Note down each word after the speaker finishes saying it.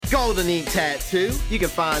Golden Ink Tattoo. You can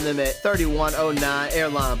find them at 3109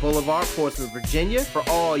 Airline Boulevard, Portsmouth, Virginia, for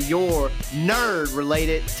all your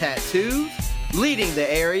nerd-related tattoos. Leading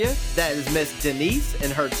the area, that is Miss Denise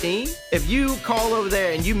and her team. If you call over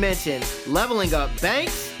there and you mention Leveling Up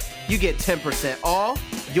Banks, you get 10% off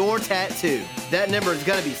your tattoo. That number is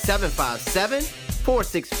going to be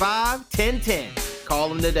 757-465-1010. Call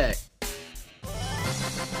them today.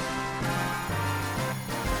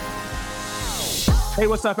 Hey,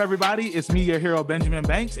 what's up, everybody? It's me, your hero, Benjamin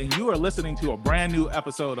Banks, and you are listening to a brand new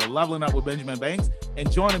episode of Leveling Up with Benjamin Banks. And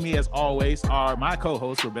joining me, as always, are my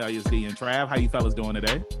co-hosts, Rebellious D and Trav. How you fellas doing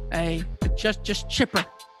today? Hey, just chipper.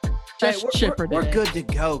 Hey, we're good to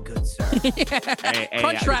go, good sir.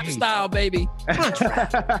 Crunch Wrap style, baby. Crunch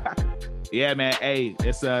Wrap. Yeah, man. Hey,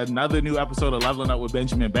 it's another new episode of Leveling Up with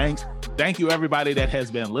Benjamin Banks. Thank you, everybody that has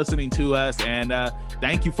been listening to us, and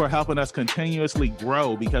thank you for helping us continuously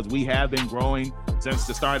grow, because we have been growing since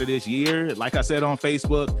the start of this year. Like I said on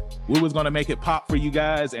Facebook, we was going to make it pop for you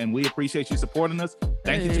guys, and we appreciate you supporting us.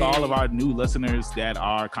 Thank you to all of our new listeners that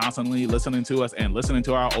are constantly listening to us and listening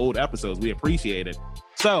to our old episodes. We appreciate it.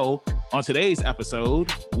 So on today's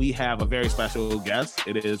episode, we have a very special guest.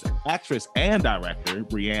 It is actress and director,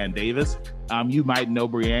 Brianne Davis. You might know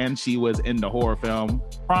Brianne. She was in the horror film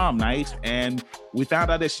Prom Night, and we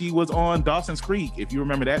found out that she was on Dawson's Creek. If you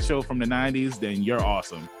remember that show from the 90s, then you're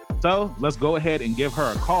awesome. So let's go ahead and give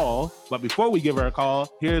her a call. But before we give her a call,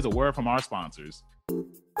 here's a word from our sponsors.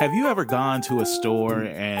 Have you ever gone to a store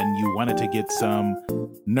and you wanted to get some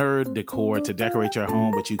nerd decor to decorate your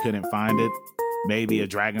home, but you couldn't find it? Maybe a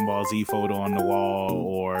Dragon Ball Z photo on the wall,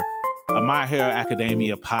 or a My Hero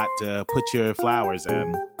Academia pot to put your flowers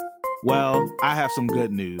in. Well, I have some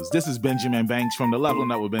good news. This is Benjamin Banks from the Leveling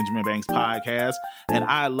Up with Benjamin Banks podcast, and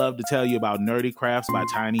I love to tell you about Nerdy Crafts by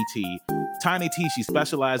Tiny T. Tiny T, she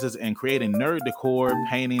specializes in creating nerd decor,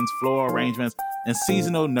 paintings, floral arrangements, and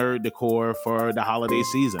seasonal nerd decor for the holiday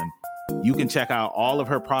season. You can check out all of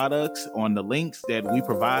her products on the links that we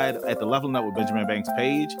provide at the Leveling Up with Benjamin Banks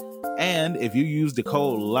page. And if you use the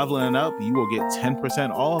code Leveling Up, you will get 10%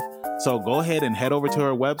 off. So go ahead and head over to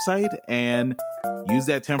her website and use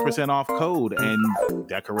that 10% off code and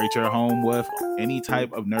decorate your home with any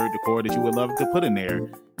type of nerd decor that you would love to put in there.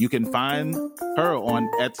 You can find her on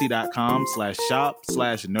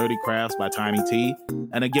etsy.com/shop/nerdycrafts by Tiny T.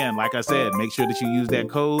 And again, like I said, make sure that you use that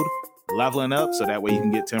code Leveling Up, so that way you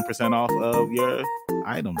can get 10% off of your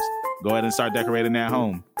items. Go ahead and start decorating that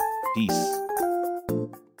home. Peace.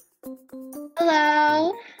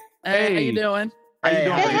 Hello. Hey, how you doing? How you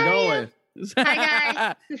doing? How Hey, you how are doing? Hi,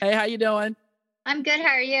 guys. Hey, how you doing? I'm good. How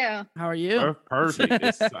are you? How are you? Perfect.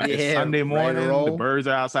 It's Yeah, Sunday ready to morning. roll. The birds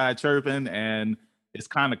are outside chirping, and it's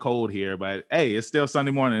kind of cold here, but hey, it's still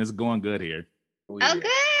Sunday morning. It's going good here. Oh,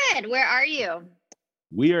 good. Where are you?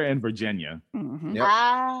 We are in Virginia. Mhm. Yep.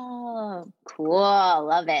 Oh, cool.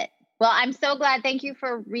 Love it. Well, I'm so glad. Thank you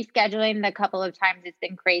for rescheduling the couple of times. It's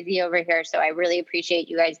been crazy over here. So I really appreciate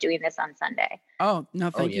you guys doing this on Sunday. Oh, no,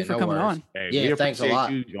 thank yeah, you for no coming worries. on. Hey, Yeah, we thanks a appreciate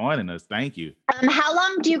lot. you joining us. Thank you. How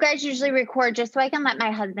long do you guys usually record, just so I can let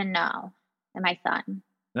my husband know and my son?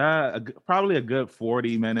 Probably a good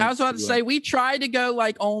 40 minutes. I was about to say, we try to go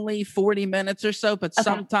like only 40 minutes or so, but Okay.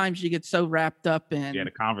 sometimes you get so wrapped up in the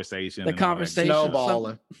conversation. the and all that. conversation.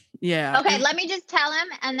 Snowballing. Yeah. Okay, let me just tell him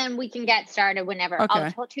and then we can get started whenever. Okay. I'll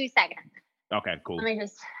hold 2 seconds. Okay, cool. Let me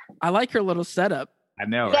just. I like her little setup. I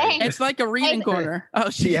know, right? Thanks. It's like a reading corner. Oh,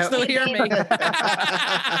 she can Yep. still hear me.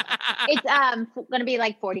 It's gonna be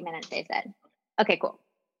like 40 minutes, they said. Okay, cool.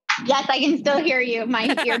 Yes, I can still hear you. My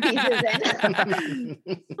earpiece is in.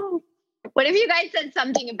 What if you guys said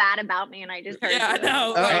something bad about me and I just heard Yeah, I you?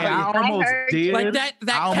 know. Oh, Hey, Like, I almost heard did. like that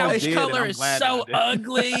I almost couch did, and color I'm is glad so I did.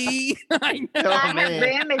 ugly. I know. Oh, God, man. her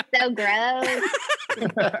room is so gross.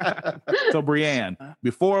 So, Brianne,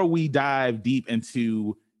 before we dive deep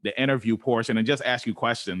into the interview portion and just ask you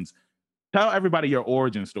questions, tell everybody your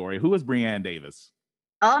origin story. Who is Brianne Davis?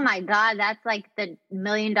 Oh my God, that's like the $1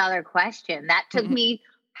 million question. That took Mhm. me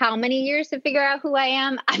how many years to figure out who I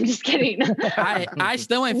am? I'm just kidding. I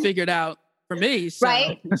still ain't figured out for me. So.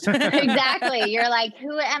 Right? Exactly. You're like,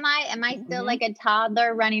 who am I? Am I still Mhm. like a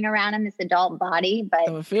toddler running around in this adult body? But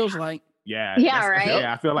So it feels like. Yeah. Yeah, right?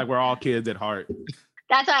 Yeah, I feel like we're all kids at heart.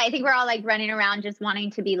 that's why I think we're all like running around just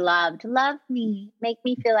wanting to be loved. Love me. Make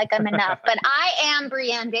me feel like I'm enough. But I am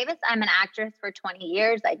Brianne Davis. I'm an actress for 20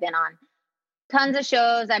 years. I've been on tons of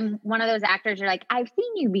shows. I'm one of those actors you're like, I've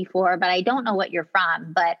seen you before, but I don't know what you're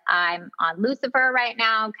from. But I'm on Lucifer right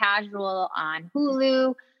now, casual on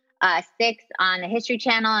Hulu. 6 on the History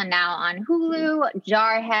Channel and now on Hulu,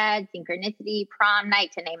 Jarhead, Synchronicity, Prom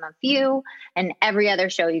Night, to name a few, and every other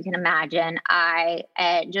show you can imagine. I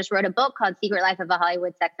just wrote a book called Secret Life of a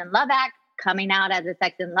Hollywood Sex and Love Addict, coming out as a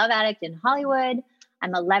sex and love addict in Hollywood.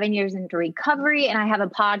 I'm 11 years into recovery, and I have a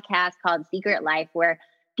podcast called Secret Life where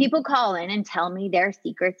people call in and tell me their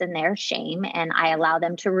secrets and their shame, and I allow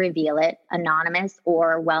them to reveal it, anonymous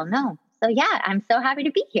or well-known. So yeah, I'm so happy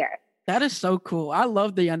to be here. That is so cool. I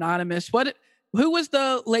love the anonymous. Who was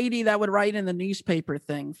the lady that would write in the newspaper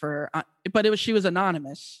thing for? But she was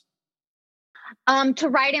anonymous. To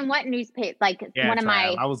write in what newspaper? Like one of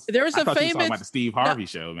my. There was I a thought you were talking famous about the Steve Harvey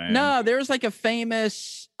show, man. No, there was like a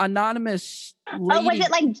famous anonymous lady. Oh, was it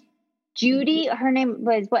like Judy? Her name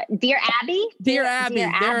was what? Dear Abby. Dear Abby.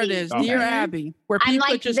 There it is. Okay. Dear Abby, where people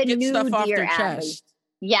like just the get new stuff off Dear their Abby. chest.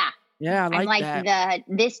 Yeah. Yeah, I I'm like that.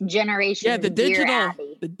 this generation. Yeah, the Dear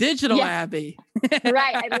digital Abby. Abby.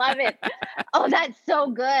 Right, I love it. Oh, that's so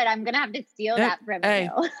good. I'm gonna have to steal that from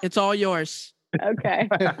you. It's all yours. Okay.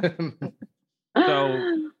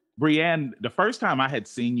 So, Brienne, the first time I had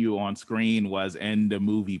seen you on screen was in the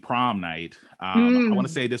movie Prom Night. I want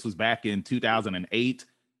to say this was back in 2008.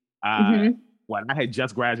 When I had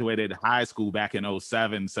just graduated high school back in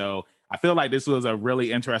 2007. So I feel like this was a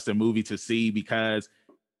really interesting movie to see because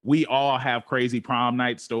we all have crazy prom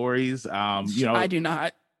night stories. I do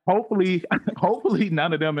not. Hopefully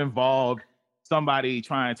none of them involved somebody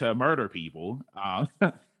trying to murder people.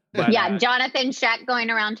 But, yeah, Jonathan Sheck going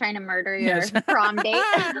around trying to murder your prom date.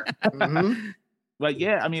 But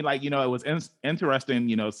yeah, I mean, like, it was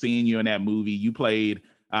interesting, seeing you in that movie. You played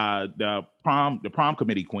the prom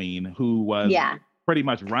committee queen who was pretty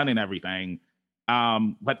much running everything.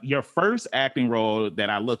 But your first acting role that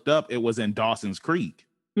I looked up, it was in Dawson's Creek.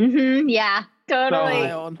 Yeah, totally.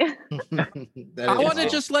 I want to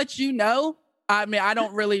just let you know. I mean, I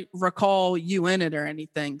don't really recall you in it or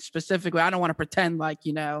anything specifically. I don't want to pretend like,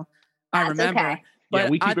 I remember. Okay. But yeah,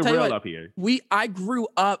 we keep it real up here. I grew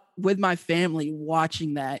up with my family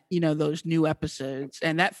watching that, those new episodes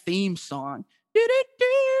and that theme song.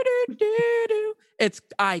 It's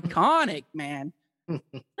iconic, man.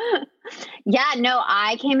 Yeah, no,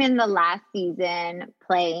 I came in the last season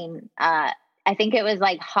playing, I think it was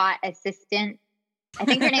like hot assistant. I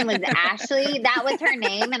think her name was Ashley. That was her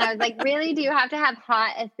name. And I was like, really? Do you have to have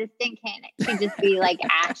hot assistant? Can't she just be like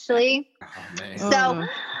Ashley? Oh, man. So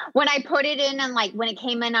when I put it in and like when it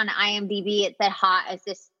came in on IMDb, it said hot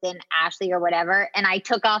assistant Ashley or whatever. And I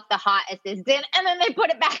took off the hot assistant and then they put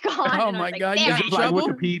it back on. Oh my God. You got It's like trouble?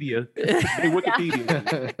 Wikipedia. Hey,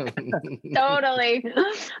 Wikipedia. Totally.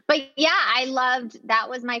 But yeah, I loved, that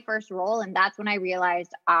was my first role. And that's when I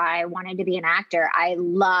realized I wanted to be an actor. I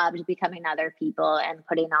loved becoming other people and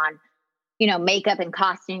putting on, makeup and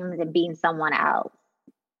costumes and being someone else.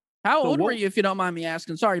 How old were you, if you don't mind me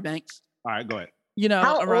asking? Sorry, Banks. All right, go ahead.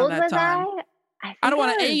 How around old that was time. I don't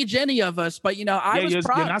want to age any of us, but I was you're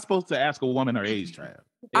not supposed to ask a woman her age, Trav.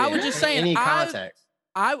 I was just saying, any context.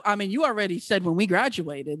 I mean, you already said when we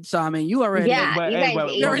graduated, so I mean, you already,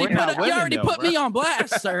 you already put me on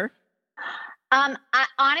blast, sir.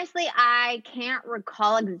 Honestly, I can't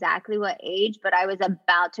recall exactly what age, but I was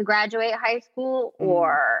about to graduate high school,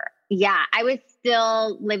 I was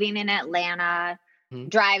still living in Atlanta,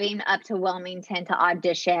 driving up to Wilmington to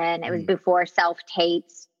audition. It was before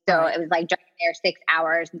self-tapes. So it was like driving there 6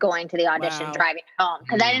 hours, going to the audition, driving home.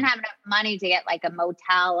 Because I didn't have enough money to get like a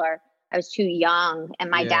motel, or I was too young, and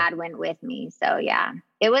my dad went with me. So yeah,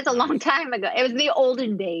 it was a long time ago. It was the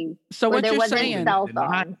olden days. So what there you're wasn't saying? cell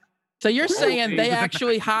phones. So you're saying they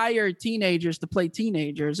actually hired teenagers to play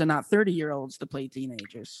teenagers and not 30-year-olds to play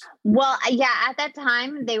teenagers? Well, yeah, at that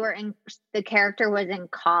time the character was in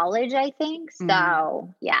college, I think.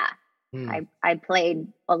 So yeah, I played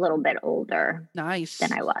a little bit older than I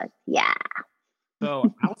was. Yeah.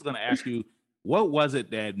 So I was going to ask you, what was it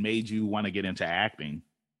that made you want to get into acting?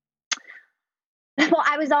 Well,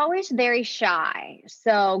 I was always very shy.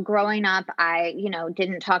 So growing up, I,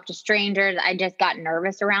 didn't talk to strangers. I just got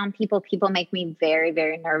nervous around people. People make me very,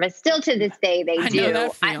 very nervous. Still to this day, they do. I know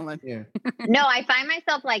that feeling. No, I find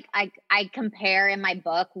myself like, I compare in my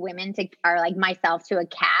book women are like myself to a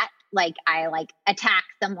cat. Like I attack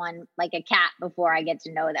someone like a cat before I get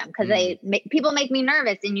to know them. Cause people make me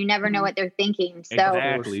nervous and you never know what they're thinking. So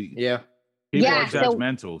Exactly. Yeah. People are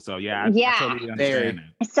judgmental. So I totally understand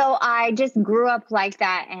that. So I just grew up like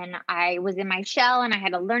that, and I was in my shell, and I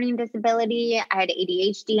had a learning disability. I had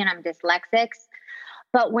ADHD and I'm dyslexic.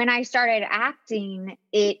 But when I started acting,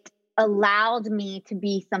 it allowed me to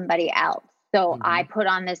be somebody else. So I put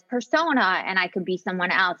on this persona and I could be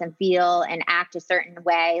someone else and feel and act a certain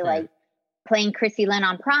way. Like playing Chrissy Lynn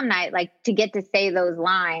on prom night, like to get to say those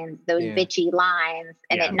lines, those bitchy lines,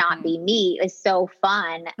 and it not be me is so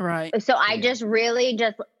fun. Right. So I just really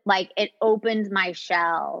just like, it opened my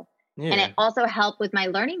shell. And it also helped with my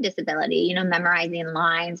learning disability, you know, memorizing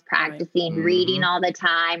lines, practicing, reading all the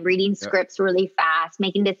time, reading scripts really fast,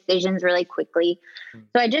 making decisions really quickly.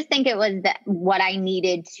 So I just think it was what I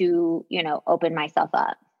needed to, you know, open myself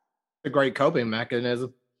up. A great coping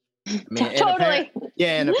mechanism. I mean, Totally.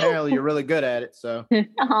 And apparently you're really good at it. So.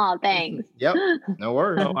 Oh, thanks. Yep. No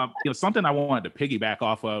worries. So, something I wanted to piggyback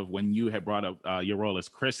off of when you had brought up your role as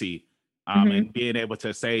Chrissy, and being able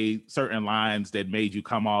to say certain lines that made you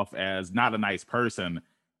come off as not a nice person.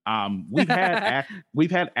 We've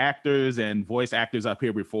had actors and voice actors up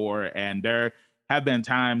here before, and there have been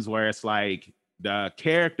times where it's like the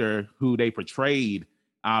character who they portrayed,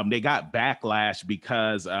 they got backlash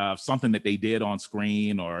because of something that they did on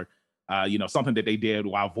screen or something that they did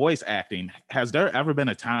while voice acting. Has there ever been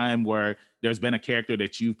a time where there's been a character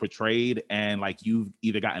that you've portrayed and like you've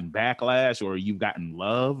either gotten backlash or you've gotten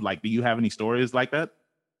love? Like, do you have any stories like that?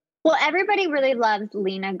 Well, everybody really loves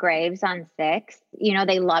Lena Graves on Six. You know,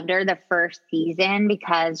 they loved her the first season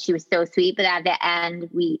because she was so sweet. But at the end,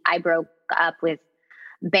 I broke up with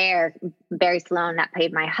Barry Sloan that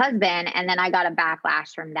played my husband. And then I got a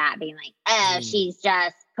backlash from that being like, oh, she's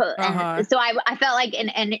just put. So I felt like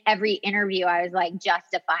in every interview, I was like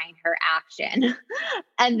justifying her action.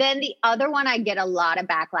 And then the other one I get a lot of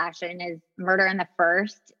backlash in is Murder in the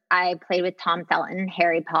First. I played with Tom Felton,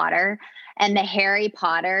 Harry Potter. And the Harry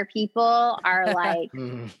Potter people are like,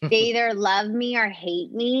 they either love me or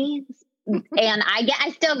hate me. And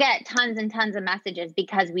I still get tons and tons of messages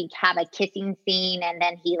because we have a kissing scene and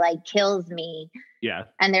then he like kills me. Yeah.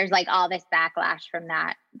 And there's like all this backlash from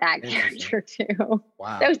that character too.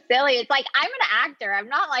 Wow. So silly. It's like, I'm an actor. I'm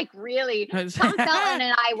not like really, Tom Felton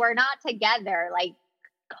and I were not together. Like,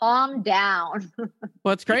 calm down.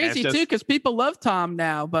 Well, it's crazy too, because people love Tom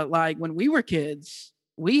now, but like when we were kids,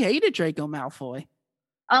 we hated Draco Malfoy.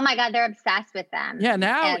 Oh my God, they're obsessed with them. Yeah,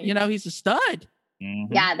 now, he's a stud.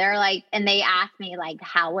 Mm-hmm. Yeah, they're like, and they asked me like,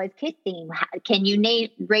 how was kissing? Can you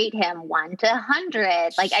rate him 1 to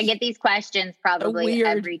 100? Like, I get these questions probably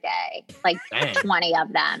every day, like 20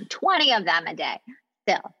 of them a day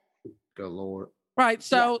still. Good Lord. Right.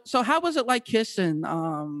 So how was it like kissing?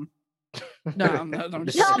 No, I'm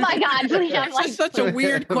just oh my God. It's like such a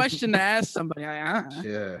weird question to ask somebody.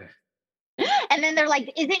 Yeah. And then they're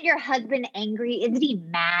like, isn't your husband angry? Isn't he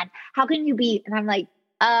mad? How can you be? And I'm like,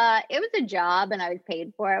 it was a job and I was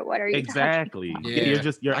paid for it. What are you exactly?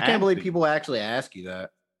 Yeah. I can't believe people actually ask you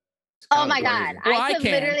that. Oh my God. Well, I could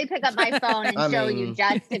literally pick up my phone and show you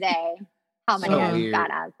just today how many got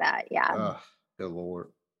asked that. Yeah. Oh, good Lord.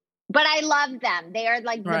 But I love them. They are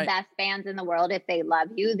like the best fans in the world. If they love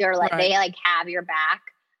you, they're like, they like have your back.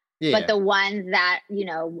 Yeah. But the ones that,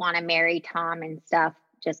 want to marry Tom and stuff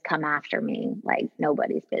just come after me like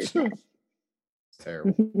nobody's business. It's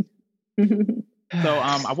terrible. So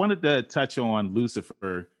I wanted to touch on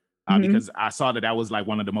Lucifer because I saw that was like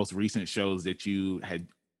one of the most recent shows that you had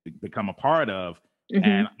become a part of.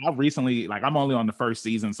 And I recently, like, I'm only on the first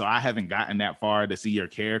season, so I haven't gotten that far to see your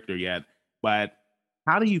character yet. But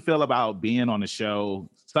how do you feel about being on a show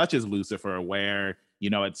such as Lucifer, where,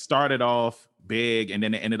 it started off big and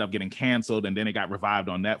then it ended up getting canceled and then it got revived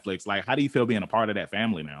on Netflix? Like, how do you feel being a part of that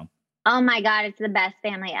family now? Oh my God, it's the best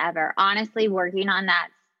family ever. Honestly, working on that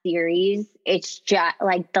series, it's just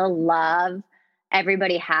like the love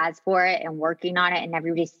everybody has for it and working on it, and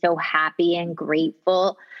everybody's so happy and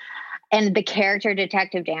grateful. And the character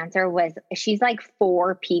Detective Dancer she's like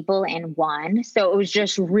 4 people in one. So it was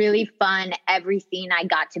just really fun. Every scene I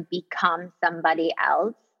got to become somebody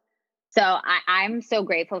else. So I'm so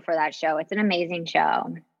grateful for that show. It's an amazing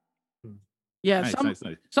show. Yeah, nice.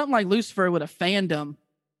 Something like Lucifer with a fandom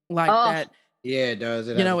like that. Yeah, it does.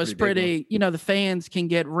 It's pretty, the fans can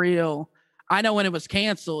get real. I know when it was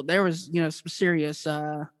canceled, there was, some serious,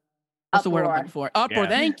 what's the word I'm looking for? Uproar. Yeah.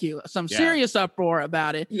 Thank you. Some serious uproar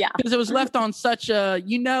about it. Yeah. Because it was left on such a,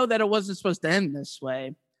 that it wasn't supposed to end this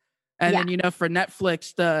way. And then, for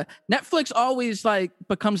Netflix, Netflix always like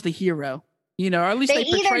becomes the hero, or at least they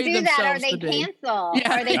portray either do themselves that or they cancel.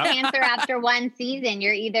 Or they cancel after one season.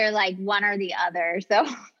 You're either like one or the other. So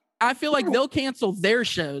I feel like they'll cancel their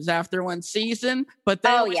shows after one season, but they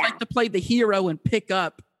always like to play the hero and pick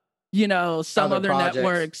up, some other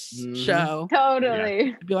network's show. Totally.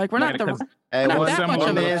 Yeah. Be like, we're not that much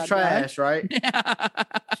of a trash, right?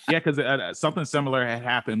 Yeah, because something similar had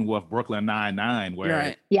happened with Brooklyn Nine-Nine,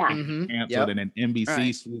 where canceled and then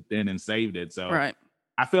NBC swooped in and saved it. So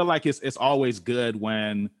I feel like it's always good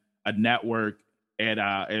when a network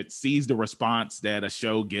it sees the response that a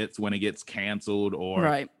show gets when it gets canceled, or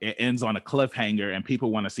it ends on a cliffhanger and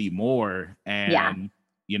people want to see more, and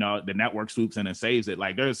you know, the network swoops in and saves it.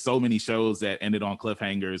 Like there's so many shows that ended on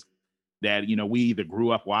cliffhangers that, you know, we either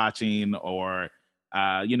grew up watching or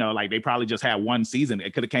you know, like they probably just had one season.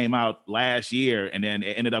 It could have came out last year and then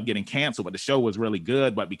it ended up getting canceled, but the show was really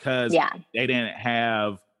good. But because they didn't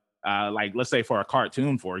have like, let's say for a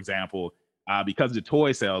cartoon, for example, because the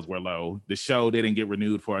toy sales were low, the show didn't get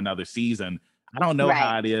renewed for another season. I don't know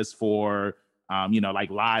how it is for you know, like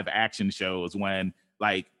live action shows when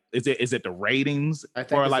like is it the ratings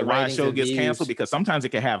or like why a show gets canceled? Because sometimes it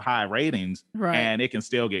can have high ratings and it can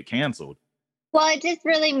still get canceled. Well, it just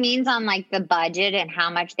really means on like the budget and how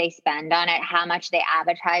much they spend on it, how much the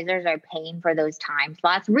advertisers are paying for those time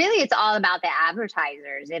slots. Really, it's all about the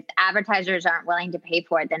advertisers. If advertisers aren't willing to pay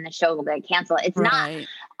for it, then the show will get canceled. It's not,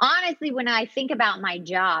 honestly, when I think about my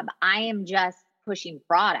job, I am just pushing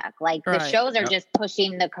product. Like the shows are just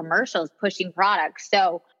pushing the commercials, pushing products.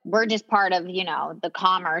 So we're just part of, you know, the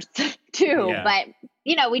commerce too. But,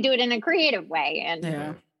 you know, we do it in a creative way.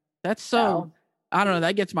 And that's so I don't know,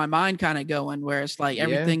 that gets my mind kind of going where it's like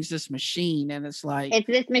everything's this machine and it's like it's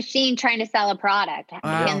this machine trying to sell a product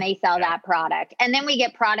and they sell that product. And then we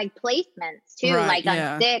get product placements too. Like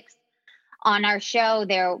on 6 on our show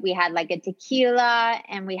there, we had like a tequila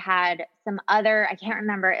and we had some other, I can't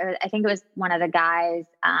remember. I think it was one of the guys'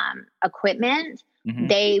 equipment.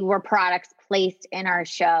 They were products placed in our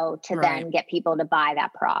show to then get people to buy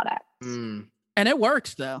that product. And it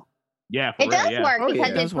works though. Yeah, it does work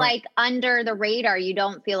because it's like under the radar. You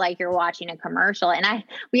don't feel like you're watching a commercial. And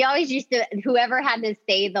we always used to, whoever had to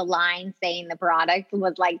say the line saying the product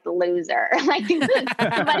was like the loser. Like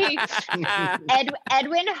somebody,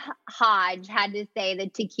 Edwin Hodge had to say the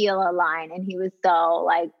tequila line, and he was so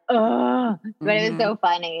like, oh, but it was so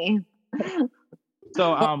funny.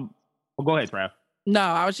 So, well, go ahead, Trav. No,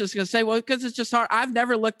 I was just gonna say, well, because it's just hard. I've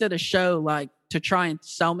never looked at a show like to try and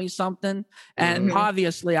sell me something, and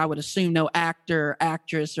obviously, I would assume no actor,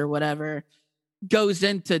 actress, or whatever goes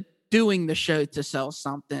into doing the show to sell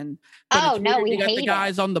something. But we got hate the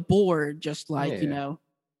guys on the board, just like you know,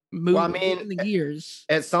 moving in the years.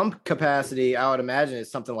 At some capacity, I would imagine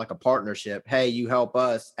it's something like a partnership. Hey, you help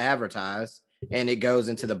us advertise. And it goes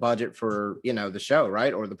into the budget for, you know, the show,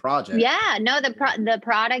 right? Or the project. Yeah, no, the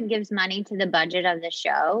product gives money to the budget of the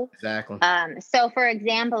show. Exactly. So for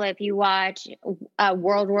example, if you watch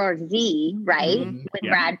World War Z, right, with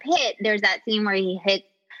Brad Pitt, there's that scene where he hits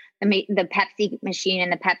the Pepsi machine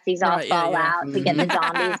and the Pepsis all fall out to get the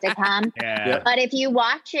zombies to come. But if you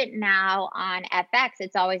watch it now on FX,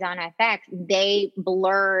 it's always on FX. They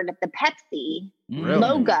blurred the Pepsi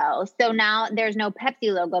logo. So now there's no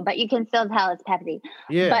Pepsi logo, but you can still tell it's Pepsi.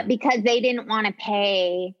 But because they didn't want to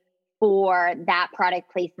pay for that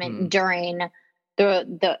product placement during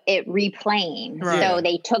it replaying, so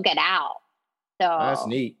they took it out. So that's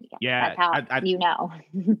neat. Yeah, that's how you know.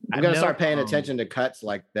 I'm gonna start paying attention to cuts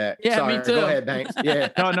like that. Yeah, sorry, me too. Go ahead, Banks. Yeah.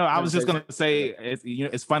 No, I was just gonna say,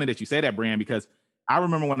 it's funny that you say that, Brian, because I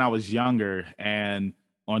remember when I was younger and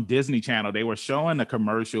on Disney Channel they were showing a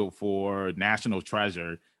commercial for National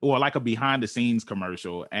Treasure, or like a behind the scenes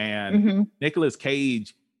commercial, and Nicolas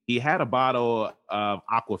Cage, he had a bottle of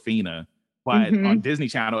Aquafina, but on Disney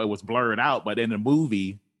Channel it was blurred out, but in the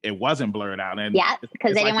movie it wasn't blurred out. And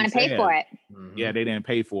because they didn't want to pay for it. Yeah, they didn't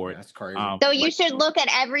pay for it. That's crazy. So you should look at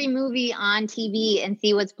every movie on TV and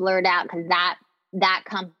see what's blurred out, because that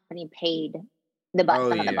company paid some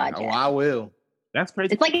of the budget. Oh, I will. That's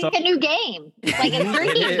crazy. It's like a new game. It's like a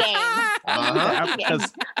drinking game.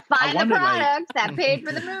 Find the products that paid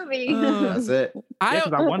for the movie. That's it. I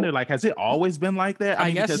wonder, like, has it always been like that? I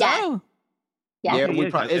guess so. Yeah,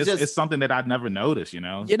 it's something that I'd never noticed, you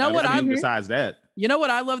know. You know what? Besides that, you know what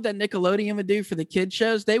I love that Nickelodeon would do for the kid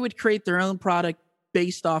shows? They would create their own product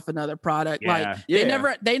based off another product. Like they never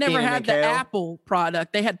had the Apple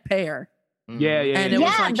product. They had Pear. Yeah. And it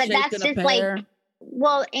was like but that's just like,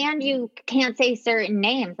 well, and you can't say certain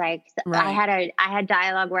names. Like I had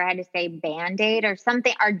dialogue where I had to say Band-Aid or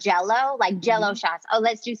something, or Jello, like Jello shots. Oh,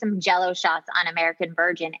 let's do some Jello shots on American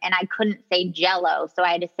Virgin, and I couldn't say Jello, so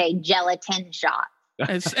I had to say gelatin shots.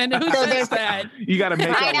 And who says that? You got to make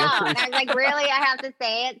I know. And I was like, really? I have to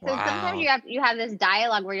say it? So sometimes you have this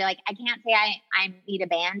dialogue where you're like, I can't say I need a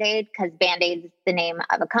Band-Aid because Band-Aid is the name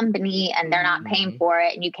of a company and they're not paying for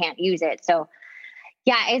it and you can't use it. So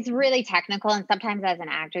yeah, it's really technical. And sometimes as an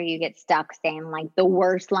actor, you get stuck saying like the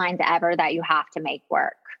worst lines ever that you have to make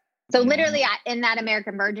work. So literally in that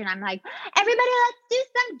American Virgin, I'm like, everybody, let's do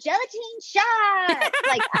some gelatin shots.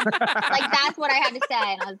 Like that's what I had to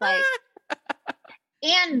say. And I was like,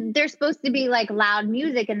 and there's supposed to be like loud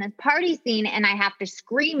music in this party scene, and I have to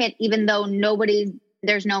scream it even though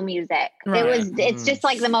there's no music. Right. It's just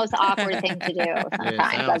like the most awkward thing to do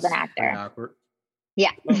sometimes as an actor. Awkward.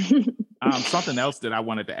 Yeah. Something else that I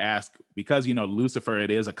wanted to ask, because Lucifer, it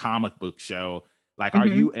is a comic book show. Like, are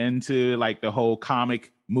you into like the whole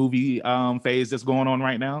comic movie phase that's going on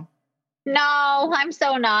right now? No, I'm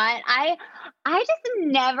so not. I just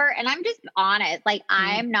never, and I'm just honest, like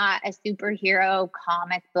I'm not a superhero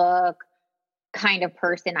comic book kind of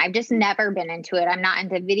person. I've just never been into it. I'm not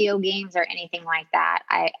into video games or anything like that.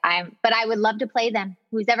 But I would love to play them.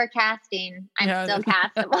 Who's ever casting, I'm still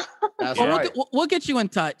castable. That's Well, right. we'll get you in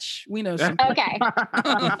touch. We know some. Okay.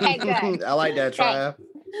 Okay, good. I like that, Trav.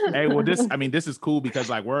 Hey, well, this is cool because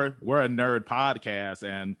like we're a nerd podcast,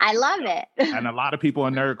 and I love it. and a lot of people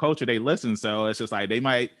in nerd culture, they listen. So it's just like they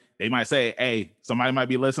might say, hey, somebody might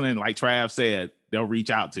be listening. Like Trav said, they'll reach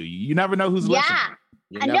out to you. You never know who's listening.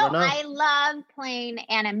 I know. I love playing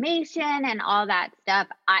animation and all that stuff.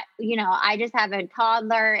 I just have a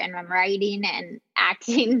toddler and I'm writing and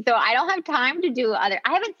acting, so I don't have time to do I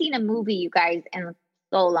haven't seen a movie, you guys, in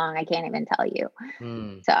so long. I can't even tell you.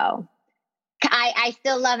 So I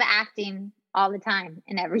still love acting all the time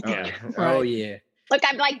and everything. Oh yeah. Look,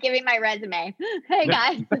 I'm like giving my resume. Hey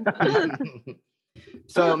guys.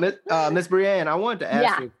 So Miss Brianne, I wanted to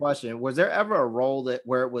ask you a question. Was there ever a role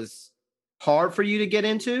where it was hard for you to get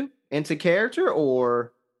into character,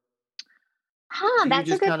 or that's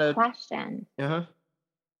a good question.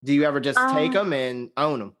 Do you ever just take them and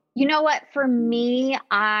own them? You know what? For me,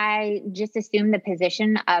 I just assume the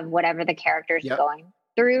position of whatever the character is going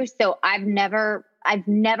through. So I've never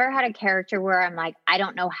had a character where I'm like, I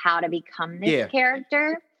don't know how to become this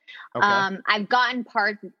character. Okay. I've gotten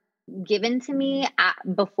parts given to me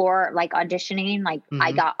before, like auditioning, like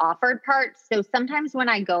I got offered parts. So sometimes when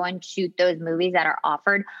I go and shoot those movies that are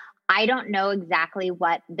offered, I don't know exactly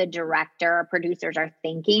what the director or producers are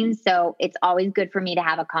thinking. So it's always good for me to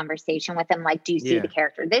have a conversation with them. Like, do you see the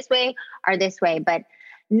character this way or this way? But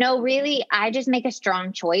no, really, I just make a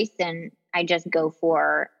strong choice and I just go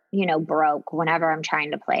for, broke whenever I'm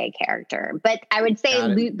trying to play a character. But I would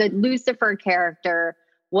say the Lucifer character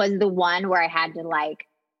was the one where I had to like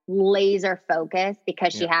laser focus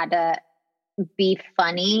because she had to be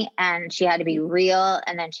funny and she had to be real,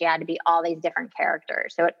 and then she had to be all these different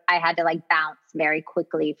characters. So I had to like bounce very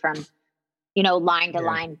quickly from, line to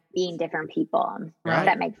line, being different people. If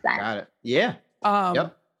that makes sense. Got it. Yeah.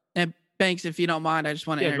 And Banks, if you don't mind, I just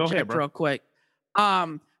want to interject real quick.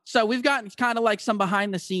 So we've gotten kind of like some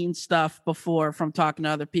behind the scenes stuff before from talking to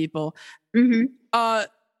other people.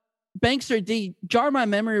 Banks or D, jar my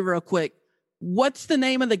memory real quick. What's the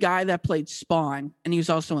name of the guy that played Spawn? And he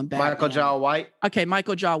was also in Batman. Michael Jai White. Okay,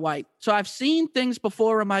 Michael Jai White. So I've seen things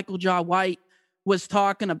before where Michael Jai White was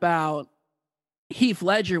talking about Heath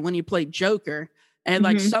Ledger when he played Joker. And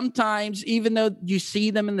like sometimes, even though you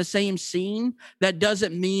see them in the same scene, that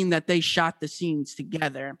doesn't mean that they shot the scenes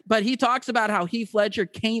together. But he talks about how Heath Ledger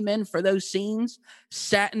came in for those scenes,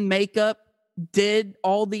 sat in makeup, did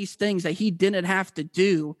all these things that he didn't have to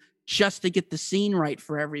do just to get the scene right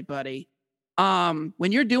for everybody.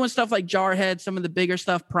 When you're doing stuff like Jarhead, some of the bigger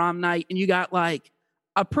stuff, Prom Night, and you got like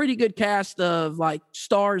a pretty good cast of like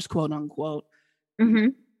stars, quote unquote,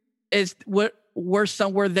 were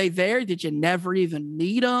they there? Did you never even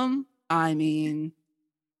meet them?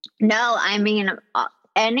 No,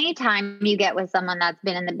 anytime you get with someone that's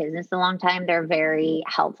been in the business a long time, they're very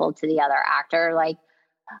helpful to the other actor. Like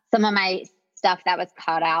some of my stuff that was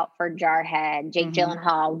cut out for Jarhead, Jake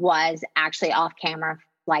Gyllenhaal was actually off camera,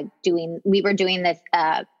 like we were doing this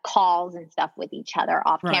calls and stuff with each other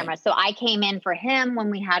off camera. So I came in for him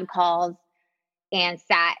when we had calls and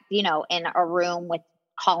sat, in a room with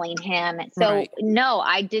calling him. So no,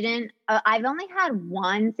 I didn't. I've only had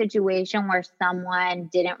one situation where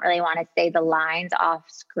someone didn't really want to say the lines off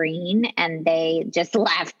screen and they just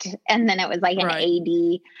left. And then it was like an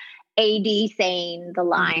AD saying the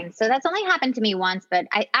line. So that's only happened to me once, but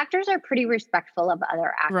actors are pretty respectful of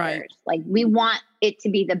other actors. Like we want it to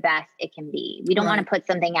be the best it can be. We don't want to put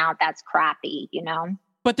something out that's crappy,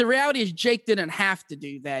 But the reality is Jake didn't have to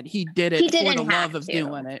do that. He did it for the love of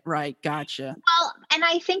doing it. Right. Gotcha. Well, and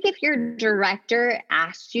I think if your director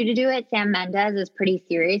asked you to do it, Sam Mendes is pretty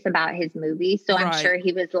serious about his movie. So I'm sure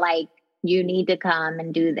he was like, you need to come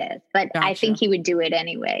and do this. But I think he would do it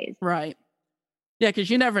anyways. Right. Yeah,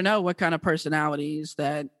 because you never know what kind of personalities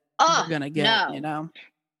that you're going to get,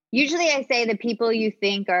 Usually I say the people you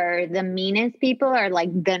think are the meanest people are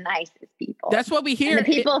like the nicest people. That's what we hear. And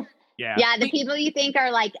the people... Yeah, the people you think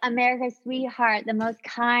are like America's sweetheart, the most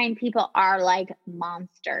kind people, are like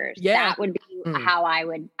monsters. Yeah. That would be how I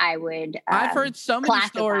would I've heard so many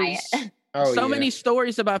classify stories. it. Many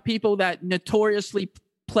stories about people that notoriously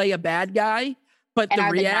play a bad guy, but And the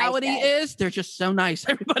are the reality nicest. is they're just so nice.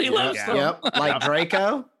 Everybody loves them. Yep. Like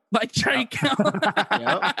Draco. Like Draco.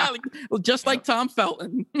 Just like Tom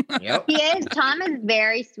Felton. Yep. He is. Tom is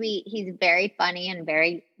very sweet. He's very funny and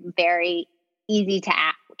very, very easy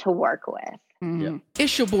to work with.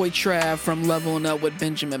 It's your boy Trav from Leveling Up with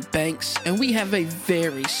Benjamin Banks, and we have a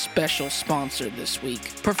very special sponsor this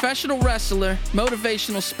week. Professional wrestler,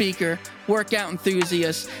 motivational speaker, workout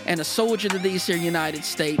enthusiast, and a soldier to these here United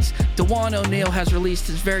States, Dewan O'Neal has released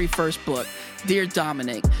his very first book, Dear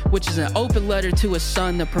Dominic, which is an open letter to his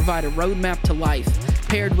son to provide a roadmap to life,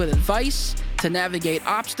 paired with advice to navigate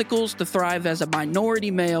obstacles to thrive as a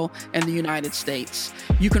minority male in the United States.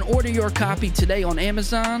 You can order your copy today on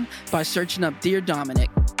Amazon by searching up Dear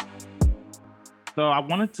Dominic. So I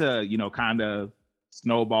wanted to, kind of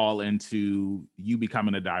snowball into you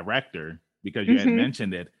becoming a director because you had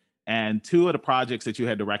mentioned it. And two of the projects that you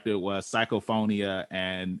had directed was Psychophonia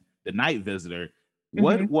and The Night Visitor.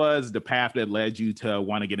 What was the path that led you to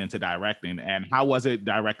want to get into directing, and how was it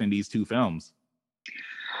directing these two films?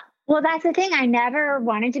 Well, that's the thing. I never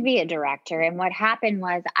wanted to be a director. And what happened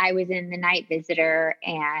was I was in The Night Visitor,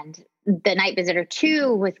 and The Night Visitor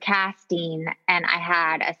 2 was casting, and I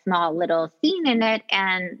had a small little scene in it.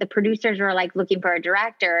 And the producers were like looking for a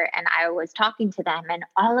director, and I was talking to them. And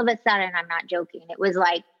all of a sudden, I'm not joking, it was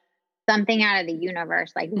like something out of the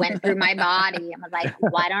universe like went through my body and was like,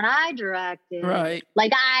 why don't I direct it? Right.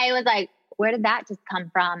 Like I was like, where did that just come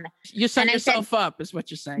from? You set yourself up is what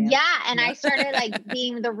you're saying. Yeah. And I started like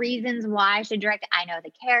being the reasons why I should direct. I know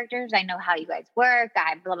the characters. I know how you guys work.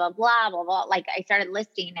 I blah, blah, blah, blah, blah. Like I started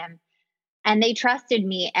listing them and they trusted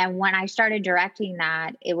me. And when I started directing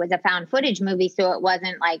that, it was a found footage movie. So it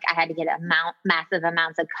wasn't like I had to get massive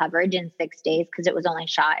amounts of coverage in 6 days because it was only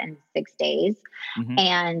shot in 6 days.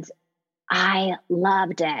 And I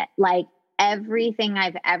loved it. Like everything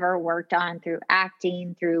I've ever worked on through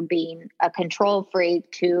acting, through being a control freak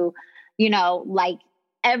to, like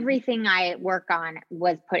everything I work on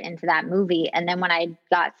was put into that movie. And then when I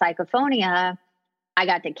got Psychophonia, I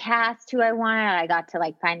got to cast who I wanted. I got to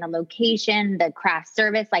like find the location, the craft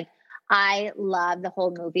service. Like I love the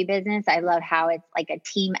whole movie business. I love how it's like a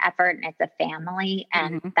team effort and it's a family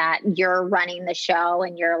and that you're running the show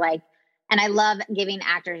and you're like, and I love giving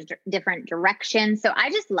actors different directions. So I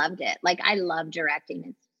just loved it. Like I love directing.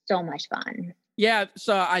 It's so much fun. Yeah.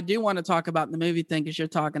 So I do want to talk about the movie thing because you're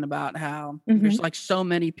talking about how there's like so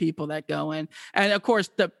many people that go in. And of course,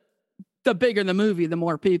 the bigger the movie, the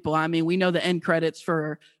more people. I mean, we know the end credits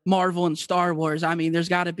for Marvel and Star Wars. I mean, there's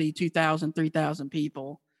got to be 2,000, 3,000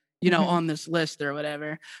 people, on this list or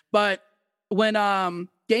whatever. But when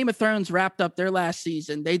Game of Thrones wrapped up their last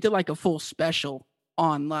season, they did like a full special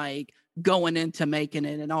on like going into making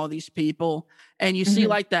it and all these people. And you see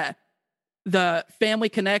like that, the family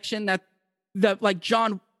connection that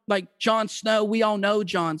Jon Snow, we all know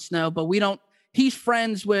Jon Snow, but he's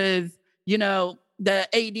friends with, the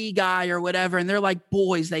AD guy or whatever. And they're like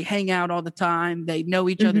boys, they hang out all the time. They know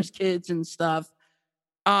each other's kids and stuff.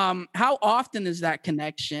 How often is that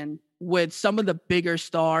connection with some of the bigger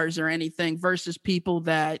stars or anything versus people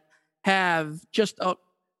that have just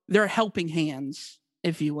their helping hands,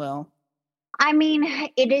 if you will? I mean,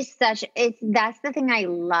 that's the thing I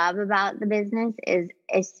love about the business is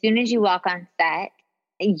as soon as you walk on set,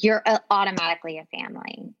 you're automatically a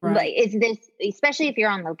family. Right. Like, it's this, especially if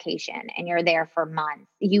you're on location and you're there for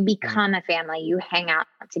months, you become a family. You hang out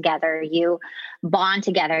together, you bond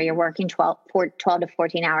together, you're working 12 to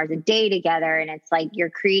 14 hours a day together. And it's like,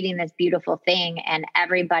 you're creating this beautiful thing and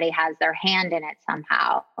everybody has their hand in it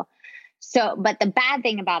somehow. So, but the bad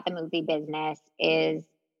thing about the movie business is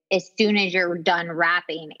as soon as you're done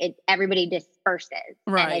wrapping, everybody disperses.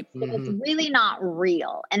 Right. And it's really not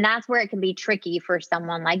real. And that's where it can be tricky for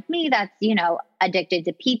someone like me that's, addicted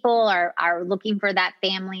to people or are looking for that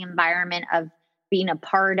family environment of being a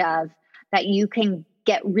part of, that you can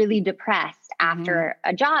get really depressed after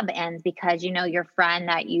a job ends because, your friend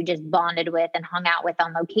that you just bonded with and hung out with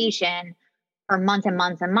on location for months and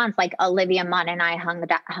months and months, like Olivia Munn and I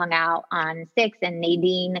hung out on 6 and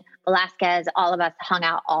Nadine Velasquez, all of us hung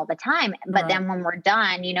out all the time. But then when we're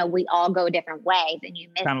done, we all go different ways and you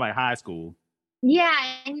miss kind of like high school. Yeah.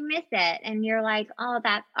 And you miss it. And you're like, oh,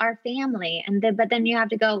 that's our family. But then you have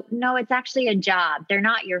to go, no, it's actually a job. They're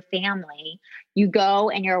not your family. You go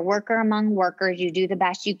and you're a worker among workers. You do the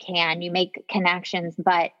best you can. You make connections,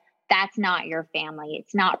 but that's not your family.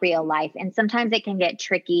 It's not real life. And sometimes it can get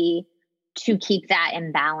tricky to keep that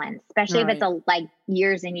in balance, especially if it's like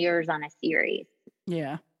years and years on a series.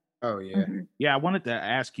 Yeah. Oh yeah. Mm-hmm. Yeah, I wanted to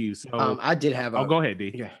ask you. So I did have. Go ahead,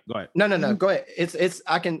 D. Yeah. Go ahead. No. Go ahead. It's.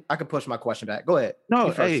 I can push my question back. Go ahead. No,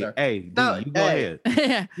 You first, D, sir. you go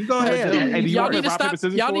ahead. You go ahead. Hey, Y'all need to stop.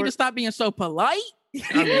 Y'all need to stop being so polite.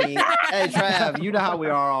 I mean, hey Trav, you know how we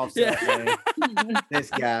are off set, man. This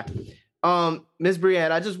guy. Ms.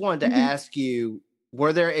 Brianne, I just wanted to ask you,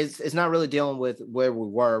 were there, it's not really dealing with where we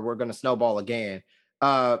were. We're going to snowball again.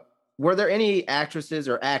 Were there any actresses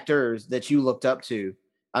or actors that you looked up to?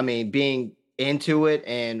 I mean, being into it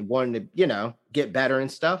and wanting to, get better and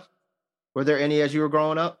stuff. Were there any as you were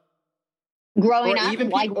growing up? Growing up, even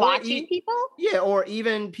like watching people? Yeah, or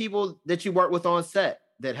even people that you worked with on set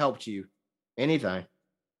that helped you. Anything.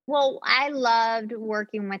 Well, I loved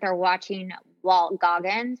working with or watching Walton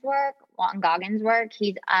Goggins' work.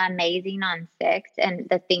 He's amazing on Six, and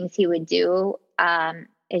the things he would do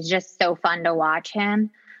is just so fun to watch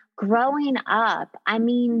him. Growing up, I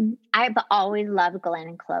mean, I've always loved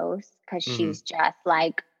Glenn Close because she's just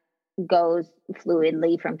like goes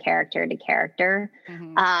fluidly from character to character.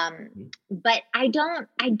 But I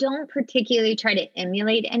don't particularly try to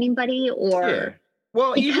emulate anybody or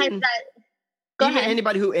even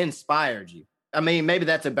anybody who inspired you. I mean, maybe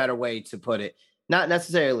that's a better way to put it. Not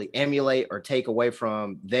necessarily emulate or take away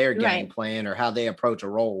from their game plan or how they approach a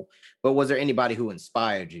role, but was there anybody who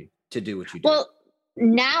inspired you to do what you did? Well,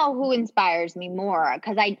 now who inspires me more?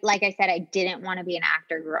 Because like I said, I didn't want to be an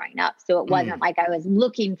actor growing up. So it wasn't like I was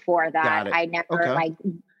looking for that. I never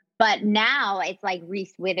but now it's like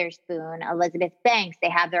Reese Witherspoon, Elizabeth Banks,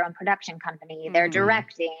 they have their own production company. They're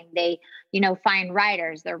directing, they, find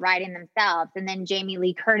writers, they're writing themselves. And then Jamie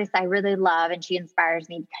Lee Curtis, I really love, and she inspires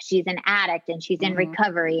me because she's an addict and she's in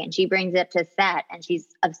recovery and she brings it to set and she's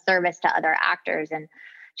of service to other actors. And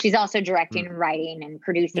she's also directing and writing and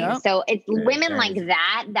producing. Yep. So it's women like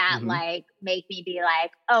that like make me be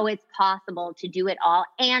like, oh, it's possible to do it all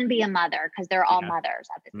and be a mother because they're all mothers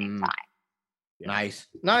at the same time. Nice.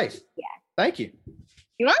 Yeah. Thank you.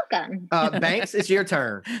 You're welcome. Banks, it's your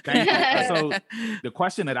turn. Thank you. So the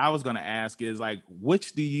question that I was going to ask is like,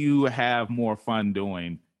 which do you have more fun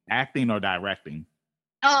doing, acting or directing?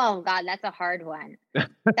 Oh God, that's a hard one.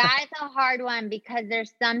 That's a hard one because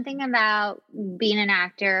there's something about being an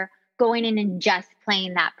actor, going in and just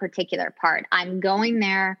playing that particular part. I'm going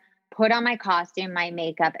there, put on my costume, my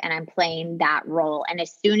makeup, and I'm playing that role. And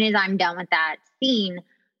as soon as I'm done with that scene,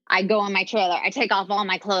 I go in my trailer, I take off all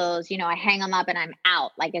my clothes, I hang them up and I'm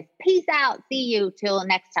out. Like it's peace out, see you till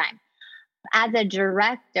next time. As a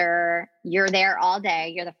director, you're there all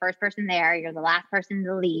day. You're the first person there. You're the last person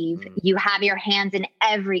to leave. You have your hands in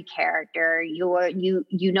every character. You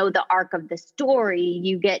know the arc of the story.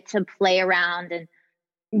 You get to play around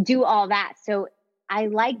and do all that. So I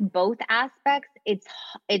like both aspects. It's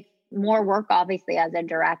more work, obviously, as a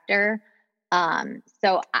director.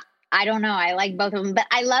 So I don't know. I like both of them, but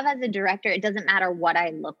I love as a director, it doesn't matter what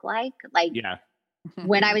I look like. Like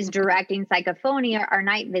when I was directing Psychophonia, Our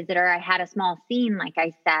Night Visitor, I had a small scene, like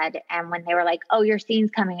I said. And when they were like, oh, your scene's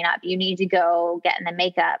coming up, you need to go get in the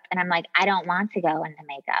makeup. And I'm like, I don't want to go in the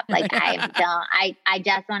makeup. Like I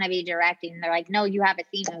just want to be directing. And they're like, no, you have a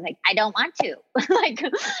scene. I was like, I don't want to.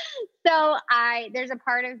 So there's a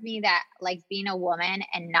part of me that likes being a woman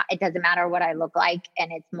and it doesn't matter what I look like.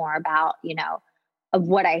 And it's more about, of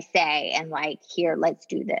what I say and like, here, let's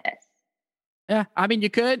do this. Yeah. I mean, you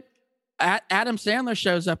could. Adam Sandler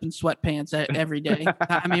shows up in sweatpants every day.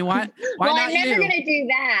 I mean, why well, not I'm never going to do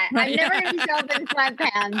that. I'm never going to show up in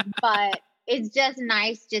sweatpants, but it's just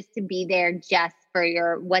nice just to be there just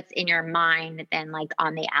for what's in your mind than like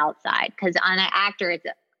on the outside. Because on an actor, it's,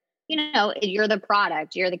 you're the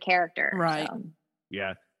product, you're the character. Right. So.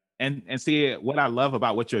 Yeah. And see, what I love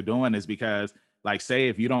about what you're doing is because like, say,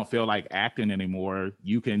 if you don't feel like acting anymore,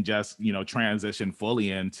 you can just, transition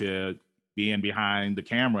fully into being behind the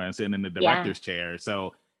camera and sitting in the director's chair.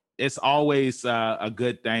 So it's always a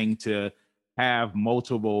good thing to have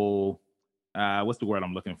multiple, what's the word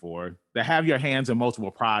I'm looking for? To have your hands in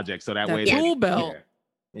multiple projects. So that way. Tool belt.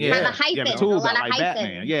 Yeah. Have a hyphen. Yeah, tool belt like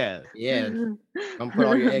Batman. Yeah. Yeah. Don't put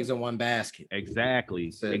all your eggs in one basket.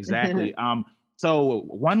 Exactly. Exactly. So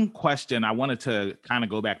one question, I wanted to kind of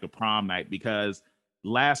go back to prom night because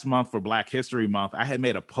last month for Black History Month, I had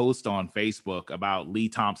made a post on Facebook about Lee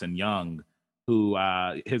Thompson Young, who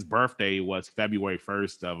his birthday was February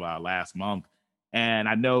 1st of last month. And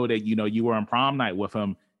I know that, you were on prom night with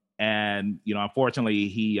him and, unfortunately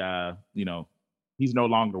he, he's no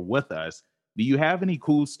longer with us. Do you have any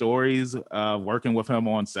cool stories of working with him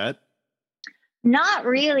on set? Not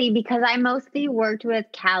really, because I mostly worked with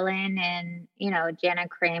Callan and, Jana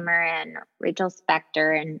Kramer and Rachel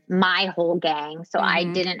Spector and my whole gang. So I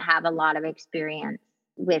didn't have a lot of experience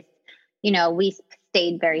with, we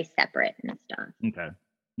stayed very separate and stuff.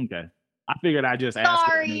 Okay. I figured I'd just ask.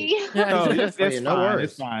 Sorry. No, it's No fine. worries.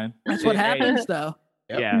 It's fine. That's what happens, though.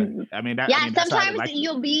 Yep. Yeah. I mean, Sometimes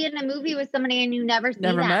you'll be in a movie with somebody and you never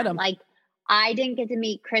met them. Like, I didn't get to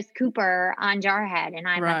meet Chris Cooper on Jarhead, and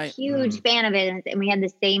I'm a huge fan of it. And we had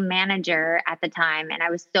the same manager at the time, and I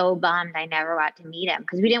was so bummed I never got to meet him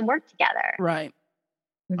because we didn't work together. Right.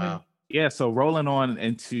 Wow. Yeah. So rolling on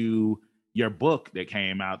into your book that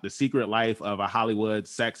came out, The Secret Life of a Hollywood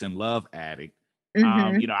Sex and Love Addict.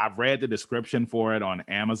 I've read the description for it on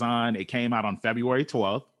Amazon. It came out on February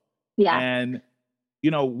 12th. Yeah. And,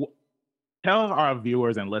 tell our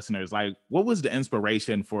viewers and listeners, like, what was the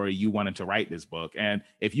inspiration for you wanting to write this book? And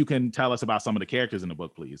if you can tell us about some of the characters in the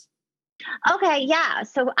book, please. Okay, yeah.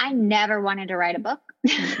 So I never wanted to write a book.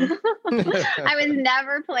 I was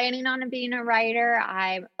never planning on being a writer.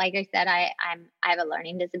 Like I said, I have a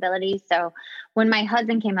learning disability. So when my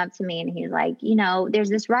husband came up to me and he's like, there's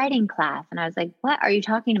this writing class. And I was like, what are you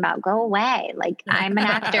talking about? Go away. Like, I'm an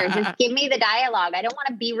actor. Just give me the dialogue. I don't want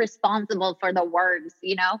to be responsible for the words,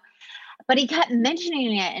 But he kept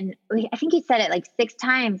mentioning it, and I think he said it like 6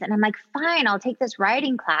 times. And I'm like, fine, I'll take this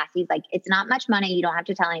writing class. He's like, it's not much money. You don't have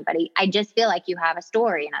to tell anybody. I just feel like you have a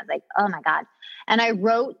story. And I was like, oh my God. And I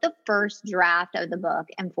wrote the first draft of the book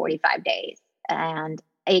in 45 days. And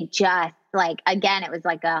it just again, it was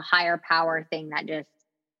like a higher power thing that just,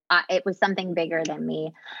 it was something bigger than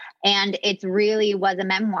me. And it really was a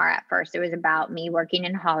memoir at first. It was about me working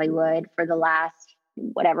in Hollywood for the last,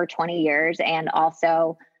 20 years. And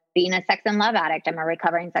also being a sex and love addict. I'm a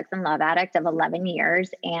recovering sex and love addict of 11 years.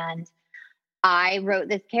 And I wrote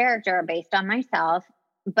this character based on myself.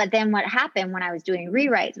 But then what happened when I was doing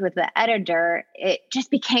rewrites with the editor, it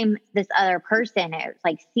just became this other person. It was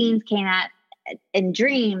like scenes came out in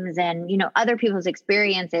dreams and, other people's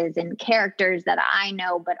experiences and characters that I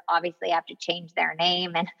know, but obviously have to change their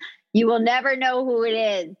name and you will never know who it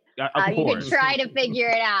is. You can try to figure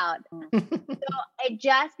it out. So it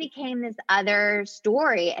just became this other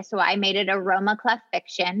story. So I made it a Roma Clef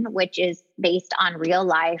fiction, which is based on real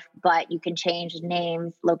life, but you can change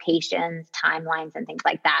names, locations, timelines, and things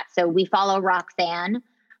like that. So we follow Roxanne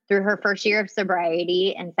through her first year of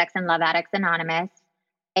sobriety in Sex and Love Addicts Anonymous.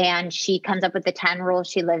 And she comes up with the 10 rules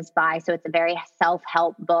she lives by. So it's a very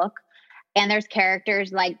self-help book. And there's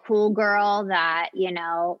characters like Cool Girl that,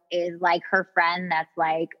 is like her friend that's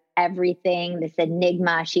like everything, this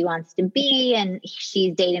enigma she wants to be. And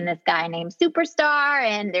she's dating this guy named Superstar.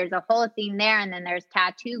 And there's a whole scene there. And then there's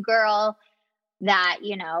Tattoo Girl that,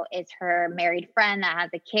 is her married friend that has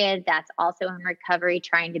a kid that's also in recovery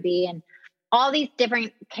trying to be. And all these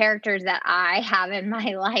different characters that I have in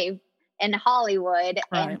my life in Hollywood.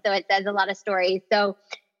 Right. And so it says a lot of stories. So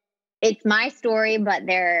it's my story, but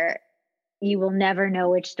you will never know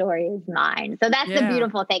which story is mine. So that's the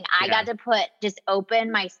beautiful thing. I got to just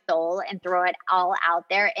open my soul and throw it all out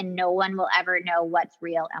there, and no one will ever know what's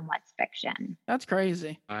real and what's fiction. That's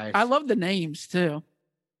crazy. Nice. I love the names too.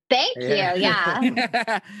 Thank you.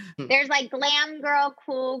 Yeah. There's like Glam Girl,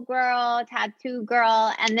 Cool Girl, Tattoo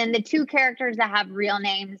Girl. And then the 2 characters that have real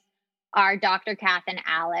names are Dr. Kath and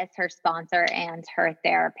Alice, her sponsor and her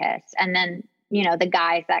therapist. And then the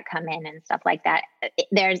guys that come in and stuff like that.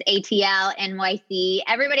 There's ATL, NYC.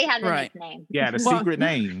 Everybody has a nickname. Yeah, the secret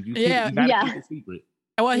name. You gotta keep it secret.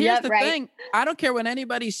 Well, here's the thing. I don't care what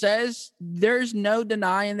anybody says. There's no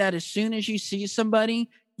denying that as soon as you see somebody,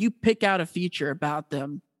 you pick out a feature about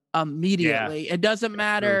them immediately. Yeah. It doesn't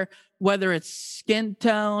matter whether it's skin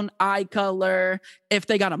tone, eye color, if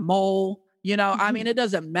they got a mole, I mean, it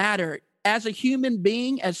doesn't matter. As a human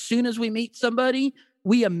being, as soon as we meet somebody,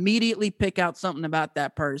 we immediately pick out something about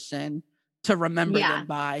that person to remember them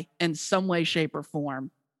by in some way, shape, or form.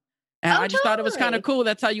 And I just thought it was kind of cool.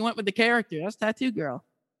 That's how you went with the character. That's Tattoo Girl.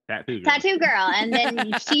 Tattoo Girl. And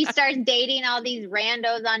then she starts dating all these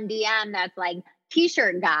randos on DM that's like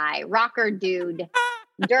t-shirt guy, rocker dude,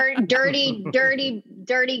 dirty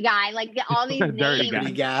guy, like all these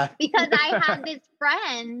names. Guy. Because I have this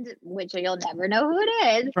friend, which you'll never know who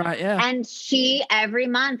it is. Right, yeah. And every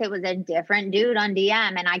month it was a different dude on DM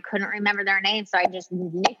and I couldn't remember their name. So I just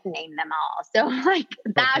nicknamed them all. So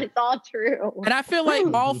that is all true. And I feel like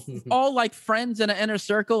all like friends in an inner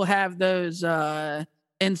circle have those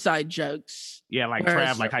inside jokes. Yeah, like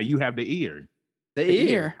Trav, like how you have the ear. The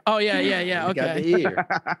ear. Oh yeah. Okay. Got the ear.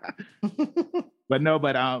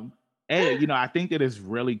 Hey, I think it is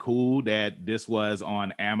really cool that this was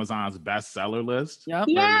on Amazon's bestseller list. Yep.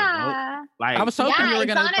 Yeah. Like, I was hoping you were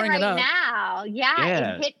it's going on to bring it it right up. now.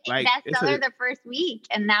 Yeah, It hit like, bestseller the first week,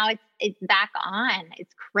 and now it's back on.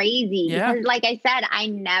 It's crazy Yeah. because, like I said, I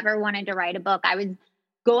never wanted to write a book. I was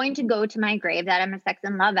going to go to my grave that I'm a sex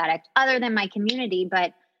and love addict, other than my community,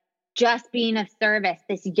 but just being of service,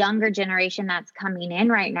 this younger generation that's coming in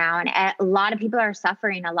right now, and a lot of people are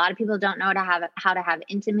suffering. A lot of people don't know how to have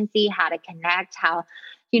intimacy, how to connect, how,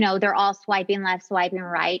 they're all swiping left, swiping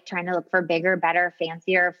right, trying to look for bigger, better,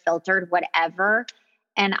 fancier, filtered, whatever.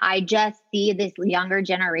 And I just see this younger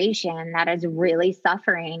generation that is really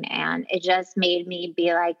suffering, and it just made me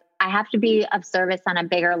be like, I have to be of service on a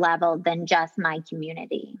bigger level than just my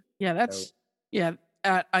community. Yeah,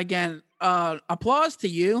 again, applause to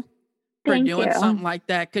you for Thank doing you. something like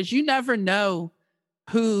that, because you never know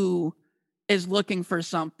who is looking for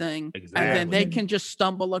something, and then they can just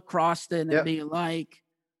stumble across it and be like,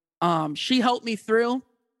 she helped me through,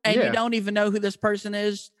 and you don't even know who this person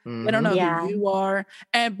is. They don't know who you are.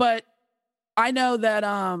 But I know that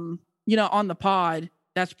on the pod,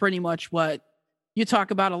 that's pretty much what you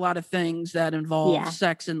talk about, a lot of things that involve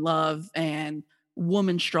sex and love and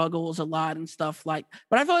woman struggles a lot and stuff but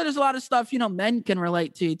I feel like there's a lot of stuff men can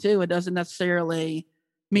relate to too. It doesn't necessarily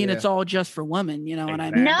mean it's all just for women, what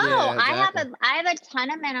I mean? No, exactly. I have a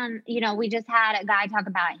ton of men on, we just had a guy talk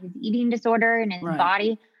about his eating disorder and his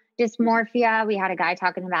body dysmorphia. We had a guy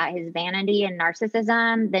talking about his vanity and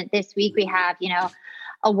narcissism. That this week we have,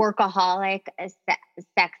 a workaholic, a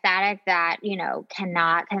sex addict that,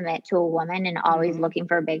 cannot commit to a woman and always looking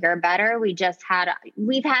for bigger, better. We've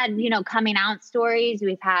had, coming out stories.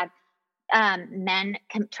 We've had men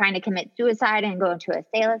trying to commit suicide and go into a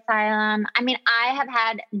sale asylum. I mean, I have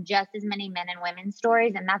had just as many men and women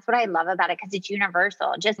stories, and that's what I love about it, because it's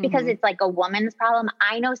universal. Just because it's like a woman's problem,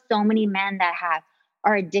 I know so many men that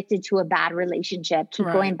are addicted to a bad relationship, keep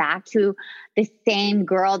going back to the same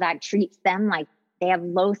girl that treats them like they have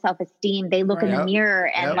low self-esteem. They look in the mirror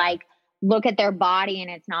and look at their body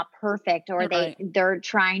and it's not perfect, or they're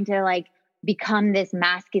trying to become this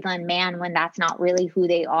masculine man when that's not really who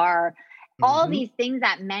they are. All these things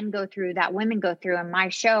that men go through, that women go through. In my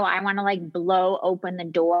show, I want to blow open the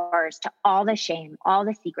doors to all the shame, all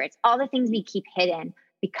the secrets, all the things we keep hidden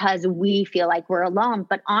because we feel like we're alone.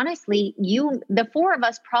 But honestly, the four of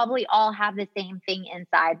us probably all have the same thing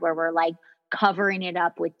inside, where we're covering it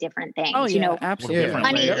up with different things. Oh, yeah, absolutely.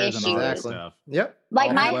 Money issues. Yep. My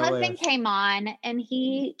husband came on and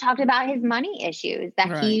he talked about his money issues,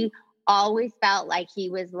 that he always felt like he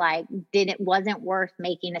was wasn't worth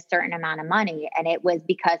making a certain amount of money. And it was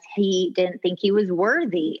because he didn't think he was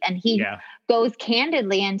worthy. And he goes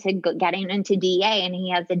candidly into getting into DA, and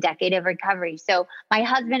he has a decade of recovery. So my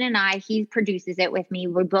husband and he produces it with me.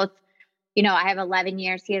 We're both, I have 11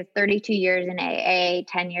 years. He has 32 years in AA,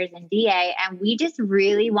 10 years in DA. And we just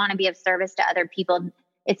really want to be of service to other people.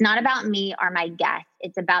 It's not about me or my guests.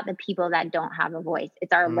 It's about the people that don't have a voice.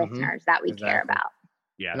 It's our listeners that we care about.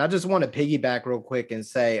 Yeah. And I just want to piggyback real quick and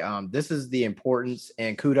say, this is the importance,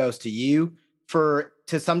 and kudos to you for,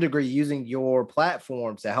 to some degree, using your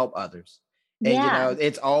platforms to help others. And,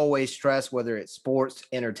 it's always stress, whether it's sports,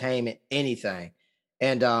 entertainment, anything.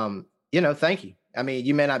 And, thank you. I mean,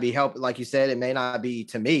 you may not be helping, like you said, it may not be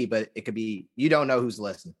to me, but it could be, you don't know who's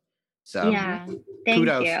listening. So Thank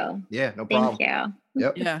you. Yeah, no problem. Thank you.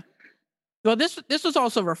 Yep. Yeah. Well, this was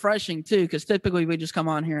also refreshing too, because typically we just come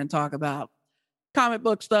on here and talk about comic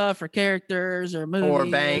book stuff or characters or movies or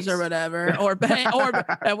banks or whatever, or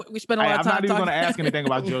we spend a lot of time. I'm not even going to ask anything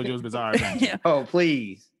about JoJo's Bizarre Adventure. Oh,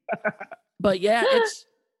 please. But yeah,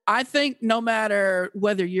 I think no matter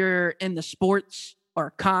whether you're in the sports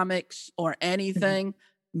or comics or anything,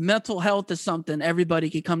 mental health is something everybody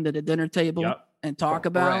can come to the dinner table and talk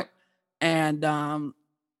about. And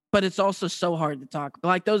but it's also so hard to talk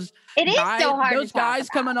about. Those guys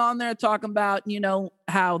coming on there talking about,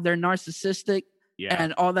 how they're narcissistic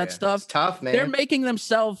and all that stuff. It's tough, man. They're making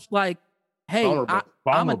themselves hey,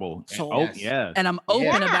 vulnerable. And I'm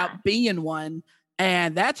open about being one.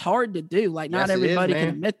 And that's hard to do. Not everybody can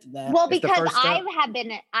admit to that. Well, because I've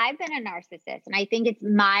been a narcissist, and I think it's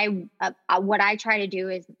my what I try to do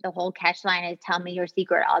is, the whole catch line is, tell me your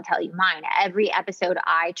secret, I'll tell you mine. Every episode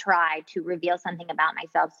I try to reveal something about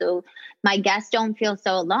myself, so my guests don't feel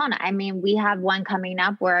so alone. I mean, we have one coming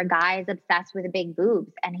up where a guy is obsessed with big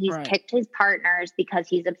boobs, and he's picked his partners because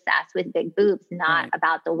he's obsessed with big boobs, not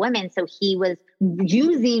about the women. So he was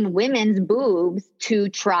using women's boobs to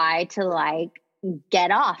try to get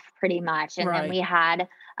off, pretty much. And then we had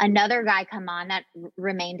another guy come on that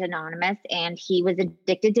remained anonymous, and he was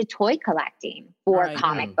addicted to toy collecting for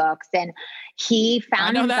comic books, and he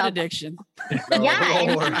found I know himself that addiction.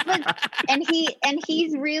 and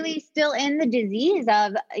he's really still in the disease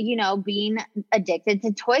of, you know, being addicted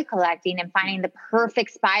to toy collecting and finding the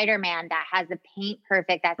perfect Spider-Man that has the paint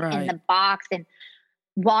perfect that's in the box, and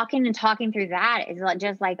walking and talking through that is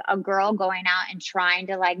just like a girl going out and trying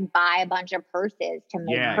to like buy a bunch of purses to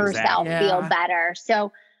make herself feel better.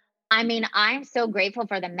 So, I mean, I'm so grateful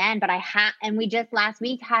for the men, but and we just last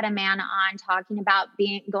week had a man on talking about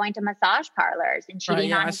going to massage parlors and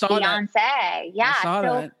cheating on his fiance. That.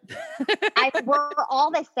 Yeah. We're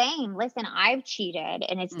all the same. Listen, I've cheated,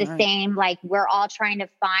 and it's the same. Like, we're all trying to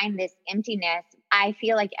find this emptiness. I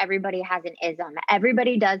feel like everybody has an ism.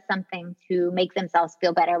 Everybody does something to make themselves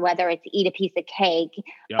feel better, whether it's eat a piece of cake,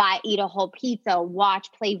 eat a whole pizza,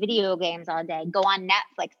 play video games all day, go on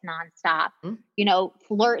Netflix nonstop, you know,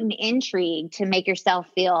 flirt and intrigue to make yourself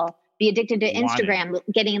be addicted to Instagram,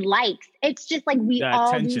 getting likes. It's just like we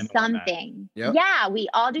all do something. Yeah, we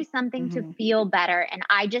all do something to feel better. And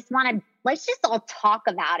I just let's just all talk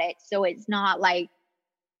about it so it's not like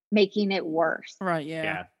making it worse. Right,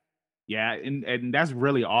 yeah. Yeah, and that's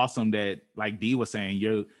really awesome that, like Dee was saying,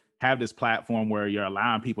 you have this platform where you're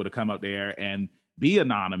allowing people to come up there and be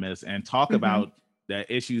anonymous and talk about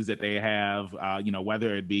the issues that they have, you know,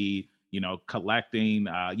 whether it be, you know, collecting,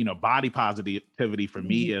 you know, body positivity for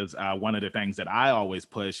me is one of the things that I always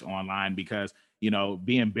push online, because, you know,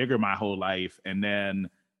 being bigger my whole life and then,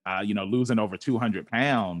 you know, losing over 200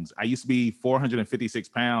 pounds. I used to be 456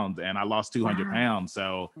 pounds and I lost 200 pounds.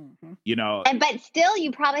 So, you know. But still,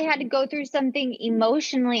 you probably had to go through something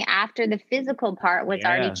emotionally after the physical part was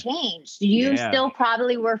already changed. You still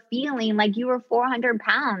probably were feeling like you were 400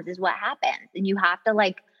 pounds is what happens. And you have to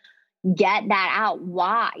like get that out.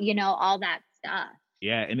 Why? You know, all that stuff.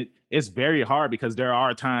 Yeah. And it's very hard because there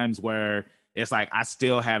are times where it's like, I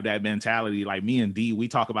still have that mentality. Like me and Dee, we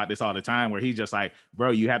talk about this all the time where he's just like,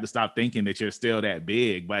 bro, you have to stop thinking that you're still that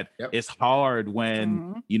big. But it's hard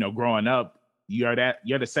when, you know, growing up, you're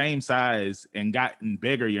the same size and gotten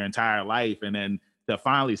bigger your entire life. And then to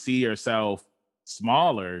finally see yourself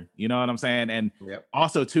smaller, you know what I'm saying? And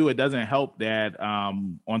also too, it doesn't help that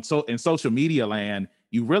in social media land,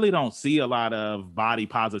 you really don't see a lot of body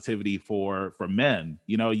positivity for men.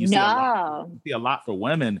 You know, you see a lot for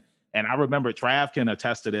women. And I remember Trav can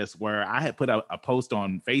attest to this, where I had put a post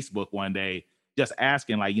on Facebook one day just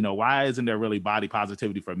asking, like, you know, why isn't there really body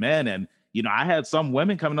positivity for men? And, you know, I had some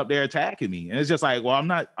women coming up there attacking me. And it's just like, well, I'm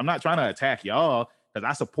not trying to attack y'all, because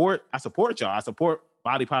I support y'all. I support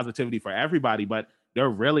body positivity for everybody, but there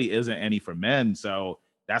really isn't any for men. So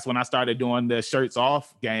that's when I started doing the shirts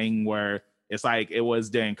off gang, where it's like, it was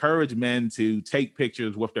to encourage men to take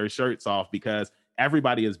pictures with their shirts off, because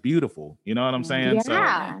everybody is beautiful. You know what I'm saying?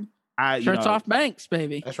 Yeah. So shirts off Banks,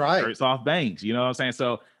 baby. That's right. Shirts off Banks. You know what I'm saying?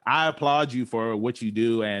 So I applaud you for what you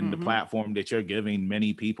do and the platform that you're giving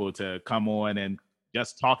many people to come on and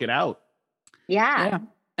just talk it out. Yeah.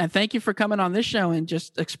 And thank you for coming on this show and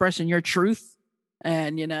just expressing your truth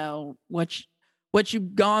and, you know, what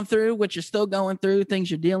you've gone through, what you're still going through, things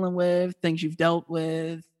you're dealing with, things you've dealt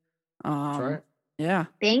with. That's right. Yeah.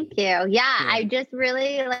 Thank you. Yeah. I just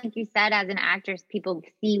really, like you said, as an actress, people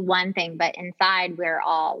see one thing, but inside we're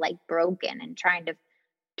all like broken and trying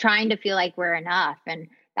to feel like we're enough. And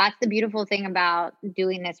that's the beautiful thing about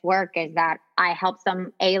doing this work, is that I help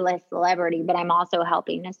some A-list celebrity, but I'm also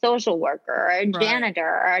helping a social worker or a janitor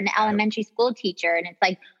or an elementary school teacher. And it's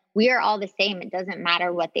like, we are all the same. It doesn't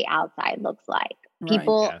matter what the outside looks like.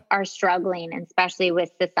 People are struggling, and especially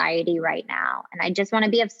with society right now. And I just want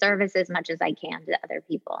to be of service as much as I can to other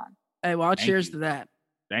people. Hey, well, cheers to that.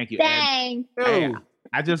 Thank you. Thanks. Hey,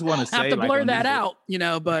 I just want to say, I have to blur that out, you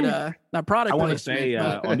know, but the product. I want to say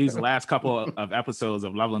on these last couple of episodes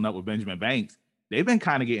of Leveling Up with Benjamin Banks, they've been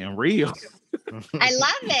kind of getting real. I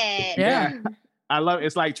love it. Yeah. I love it.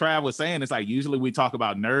 It's like Trav was saying, it's like usually we talk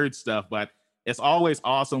about nerd stuff, but it's always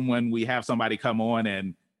awesome when we have somebody come on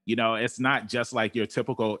and, you know, it's not just like your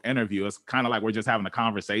typical interview. It's kind of like we're just having a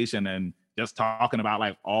conversation and just talking about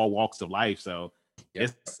like all walks of life. So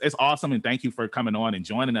it's awesome. And thank you for coming on and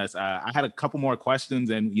joining us. I had a couple more questions,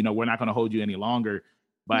 and, you know, we're not going to hold you any longer,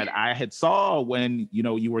 but I had saw when, you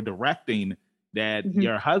know, you were directing that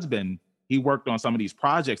your husband, he worked on some of these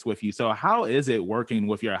projects with you. So how is it working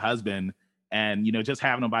with your husband and, you know, just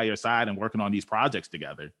having him by your side and working on these projects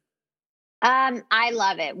together? I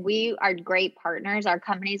love it. We are great partners. Our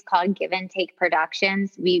company is called Give and Take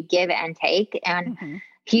Productions. We give and take, and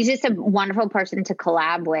he's just a wonderful person to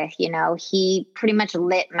collab with. You know, he pretty much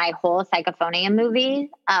lit my whole Psychophonia movie.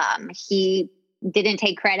 He didn't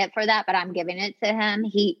take credit for that, but I'm giving it to him.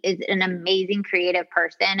 He is an amazing creative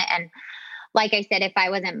person. And like I said, if I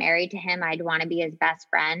wasn't married to him, I'd want to be his best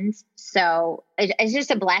friend. So it's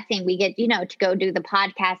just a blessing. We get, to go do the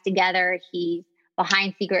podcast together. He's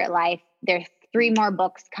behind Secret Life. There's 3 more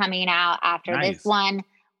books coming out after this one.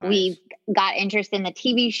 Nice. We've got interest in the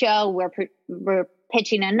TV show. We're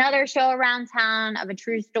pitching another show around town of a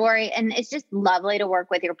true story. And it's just lovely to work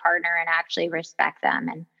with your partner and actually respect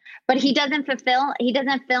them. But he doesn't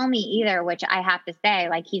fill me either, which I have to say,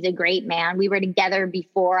 like, he's a great man. We were together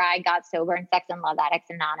before I got sober in Sex and Love Addicts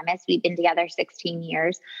Anonymous. We've been together 16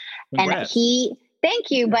 years. Congrats. And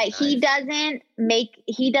thank you, but nice. He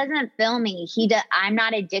doesn't fill me. I'm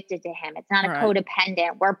not addicted to him. It's not a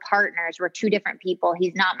codependent. We're partners. We're 2 different people.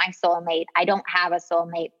 He's not my soulmate. I don't have a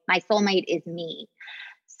soulmate. My soulmate is me.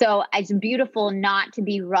 So it's beautiful not to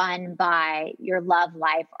be run by your love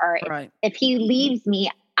life, or if he leaves me,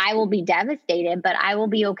 I will be devastated, but I will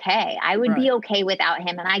be okay. I would be okay without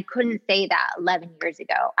him. And I couldn't say that 11 years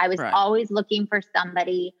ago. I was always looking for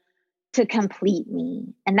somebody to complete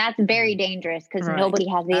me. And that's very dangerous because nobody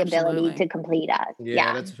has the ability to complete us.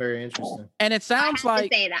 Yeah, that's very interesting. And it sounds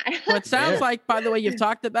like, say that. It sounds like, by the way, you've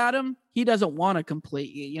talked about him, he doesn't want to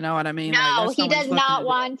complete you. You know what I mean? No, he does not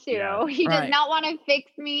want to. Yeah. He does not want to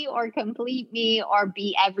fix me or complete me or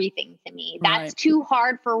be everything to me. That's too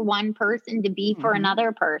hard for one person to be for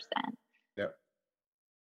another person.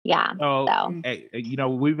 Yeah. Oh, so. Hey,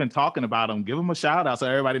 we've been talking about him. Give him a shout out so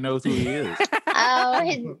everybody knows who he is.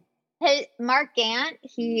 Mark Gant,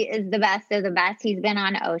 he is the best of the best. He's been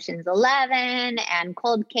on Ocean's 11 and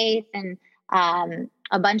Cold Case and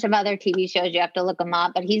a bunch of other TV shows. You have to look him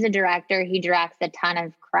up, but he's a director. He directs a ton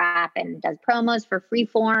of crap and does promos for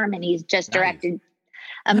Freeform, and he's just directed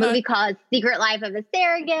a movie called Secret Life of a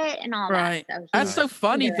Surrogate and all that. So that's so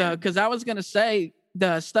funny though, because I was gonna say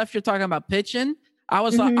the stuff you're talking about pitching. I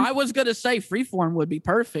was gonna say Freeform would be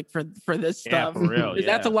perfect for this stuff. For real,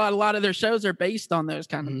 that's a lot of their shows are based on those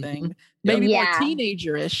kind of things. Maybe more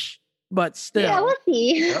teenager-ish, but still. Yeah, we'll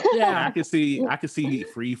see. Yeah, I could see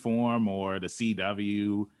Freeform or the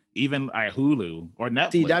CW, even Hulu or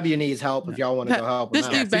Netflix. CW needs help if y'all want to go help. This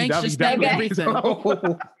dude Banks just did everything.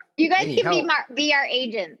 You guys can be our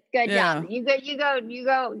agents. Good job. You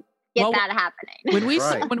go get that happening.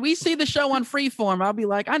 When we see the show on Freeform, I'll be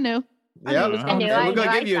like, I knew. Yeah, we're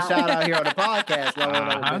gonna give you a shout out here on the podcast.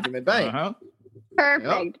 Benjamin Banks.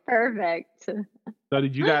 Perfect. So,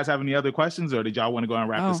 did you guys have any other questions, or did y'all want to go and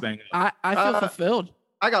wrap this thing up? I feel fulfilled.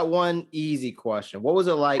 I got one easy question. What was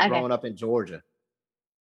it like growing up in Georgia?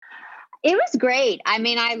 It was great. I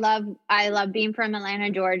mean, I love being from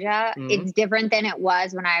Atlanta, Georgia. It's different than it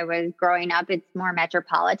was when I was growing up. It's more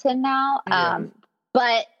metropolitan now.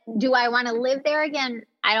 But do I want to live there again?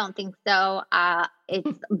 I don't think so.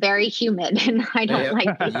 It's very humid and I don't like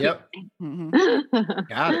it.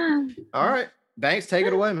 Got it. All right. Banks, take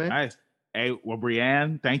it away, man. Nice. Hey, well,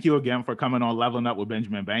 Brianne, thank you again for coming on Leveling Up with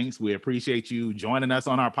Benjamin Banks. We appreciate you joining us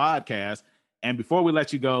on our podcast. And before we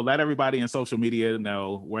let you go, let everybody in social media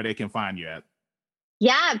know where they can find you at.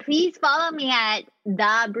 Yeah, please follow me at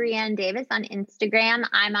the Brianne Davis on Instagram.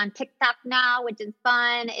 I'm on TikTok now, which is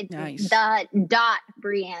fun. It's the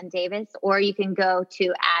Brianne Davis, or you can go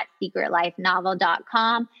to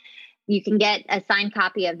 @secretlifenovel.com. You can get a signed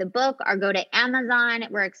copy of the book or go to Amazon.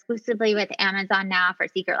 We're exclusively with Amazon now for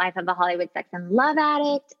Secret Life of a Hollywood Sex and Love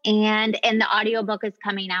Addict. And the audiobook is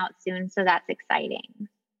coming out soon, so that's exciting.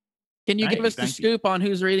 Can you give us the scoop on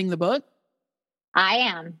who's reading the book? I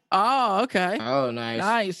am. Oh, okay. Oh,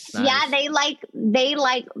 nice. Yeah, they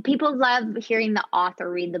like people love hearing the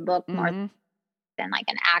author read the book more than like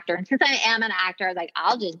an actor. And since I am an actor, I was like,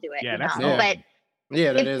 I'll just do it. Yeah, But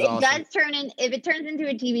if it turns into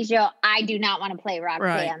a TV show, I do not want to play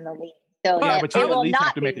Roxanne the lead. So but you at least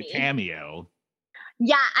have to make a cameo.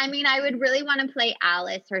 Yeah, I mean, I would really want to play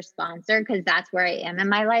Alice, her sponsor, because that's where I am in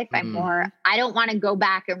my life. I don't want to go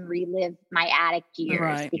back and relive my addict years.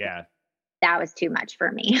 Right. Yeah. That was too much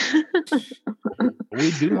for me. We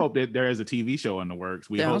do hope that there is a TV show in the works.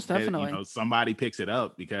 We hope definitely. that somebody picks it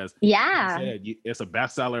up because it's a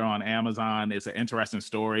bestseller on Amazon. It's an interesting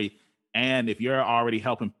story. And if you're already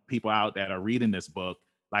helping people out that are reading this book,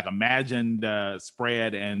 like imagine the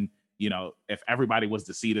spread and, if everybody was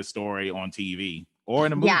to see this story on TV or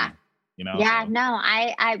in a movie. I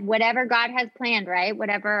whatever God has planned, right?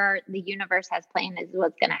 Whatever the universe has planned is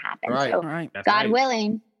what's going to happen. Right. So, right. God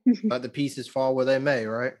willing. Let the pieces fall where they may,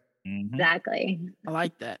 right? Exactly. I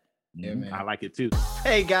like that. Yeah, man. I like it too.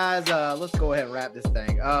 Hey guys, let's go ahead and wrap this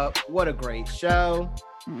thing up. What a great show.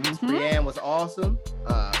 Brianne was awesome.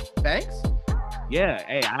 Banks? Yeah,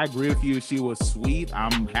 hey, I agree with you. She was sweet.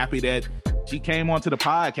 I'm happy that she came onto the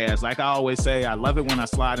podcast. Like I always say, I love it when I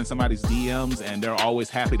slide in somebody's DMs and they're always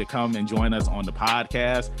happy to come and join us on the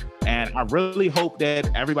podcast. And I really hope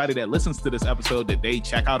that everybody that listens to this episode, that they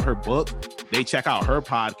check out her book, they check out her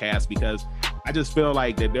podcast, because I just feel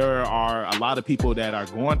like that there are a lot of people that are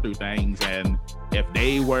going through things, and if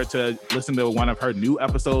they were to listen to one of her new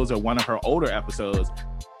episodes or one of her older episodes,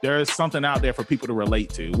 there's something out there for people to relate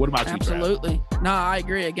to. What about you, Trav? Absolutely. No, I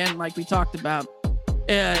agree. Again, like we talked about,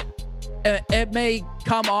 it may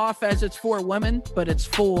come off as it's for women, but it's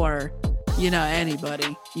for,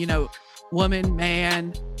 anybody, woman,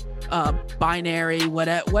 man, binary,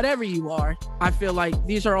 whatever you are. I feel like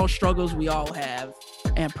these are all struggles we all have.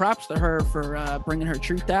 And props to her for bringing her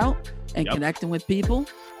truth out and connecting with people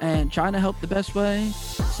and trying to help the best way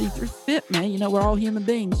see through fit, man. We're all human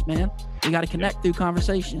beings, man. We got to connect through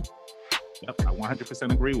conversation. Yep, I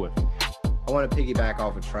 100% agree with you. I want to piggyback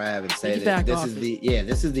off of Trav and say that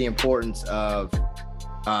this is the importance of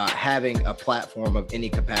having a platform of any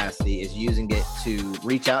capacity, is using it to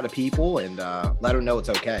reach out to people and let them know it's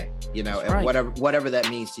okay. And right. whatever that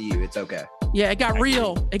means to you, it's okay. Yeah, it got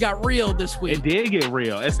real. It got real this week. It did get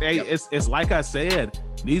real. It's like I said,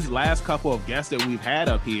 these last couple of guests that we've had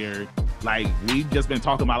up here, like we've just been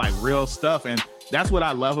talking about like real stuff. And that's what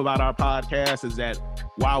I love about our podcast, is that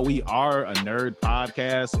while we are a nerd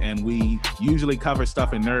podcast and we usually cover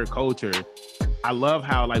stuff in nerd culture, I love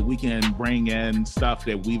how like we can bring in stuff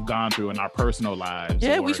that we've gone through in our personal lives.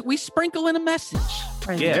 Yeah, we sprinkle in a message.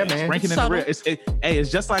 Right, yeah, man. Sprinkling in the real.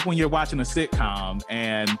 It's just like when you're watching a sitcom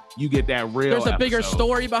and you get that real. There's a bigger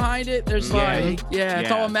story behind it. There's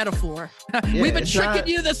it's all a metaphor. We've been tricking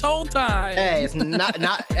you this whole time. Hey, it's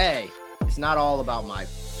it's not all about Mike.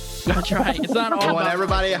 That's right. It's not all. I want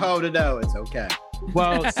everybody at home to know it's okay.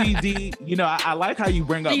 Well, CD, I like how you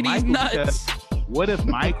bring up CD's Michael. Nuts. What if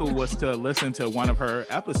Michael was to listen to one of her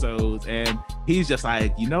episodes and he's just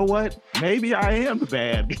like, you know what? Maybe I am the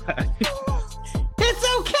bad guy.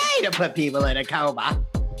 It's okay to put people in a coma.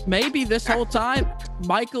 Maybe this whole time,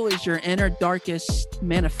 Michael is your inner darkest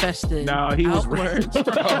manifested. No, he was outwards.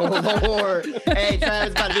 Oh, Lord. Hey,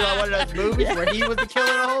 Travis about to do one of those movies where he was the killer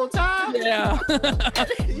the whole time. Yeah.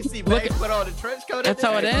 You see Banks put on a trench coat. That's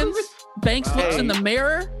how it ends. Banks looks in the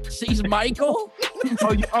mirror, sees Michael.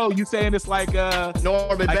 You saying it's like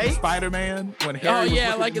Norman like Bates? Spider-Man when Harry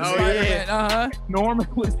was like in looking- Spider-Man. yeah. Norman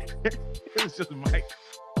was it was just Mike.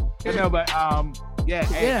 But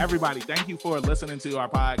hey, everybody, thank you for listening to our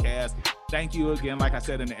podcast. Thank you again, like I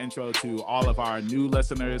said in the intro, to all of our new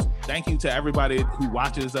listeners. Thank you to everybody who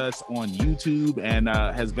watches us on YouTube and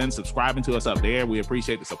has been subscribing to us up there. We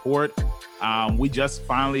appreciate the support. We just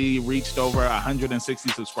finally reached over 160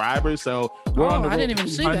 subscribers, so we're on the road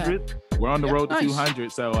to 200. We're on the road to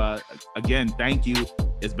 200. So again, thank you.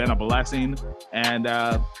 It's been a blessing. And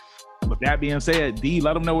with that being said, D,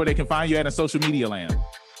 let them know where they can find you at in social media land.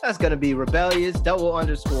 That's going to be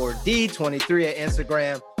rebellious_D23 at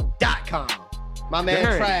Instagram.com. My man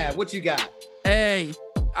Trav, what you got? Hey,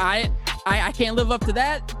 I can't live up to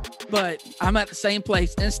that, but I'm at the same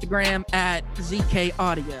place, Instagram at ZK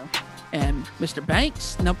Audio. And Mr.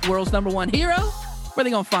 Banks, world's #1 hero, where they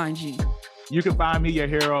going to find you? You can find me, your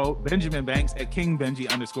hero, Benjamin Banks, at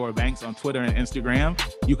KingBenji_Banks on Twitter and Instagram.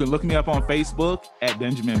 You can look me up on Facebook at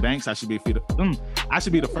Benjamin Banks. I should be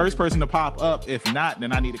the first person to pop up. If not,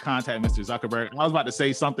 then I need to contact Mr. Zuckerberg. I was about to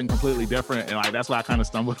say something completely different, and that's why I kind of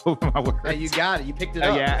stumbled over my words. Hey, you got it. You picked it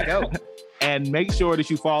up. Yeah. Let's go. And make sure that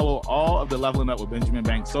you follow all of the Leveling Up with Benjamin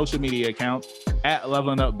Banks social media accounts at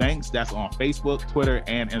Leveling Up Banks. That's on Facebook, Twitter,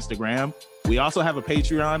 and Instagram. We also have a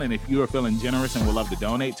Patreon, and if you are feeling generous and would love to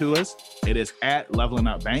donate to us, it is at Leveling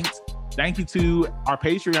Up Banks. Thank you to our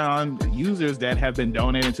Patreon users that have been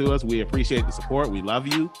donating to us. We appreciate the support. We love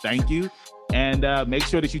you. Thank you. And make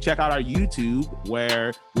sure that you check out our YouTube,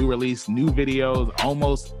 where we release new videos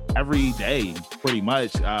almost every day, pretty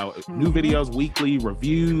much. New videos weekly,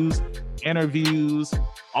 reviews, interviews,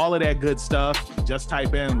 all of that good stuff. Just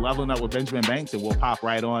type in Leveling Up with Benjamin Banks and we'll pop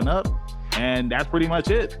right on up. And that's pretty much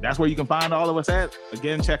it. That's where you can find all of us at.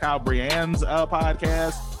 Again, check out Brianne's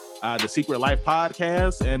podcast, The Secret Life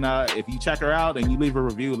Podcast. And if you check her out and you leave a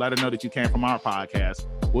review, let her know that you came from our podcast.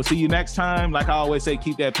 We'll see you next time. Like I always say,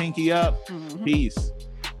 keep that pinky up. Peace.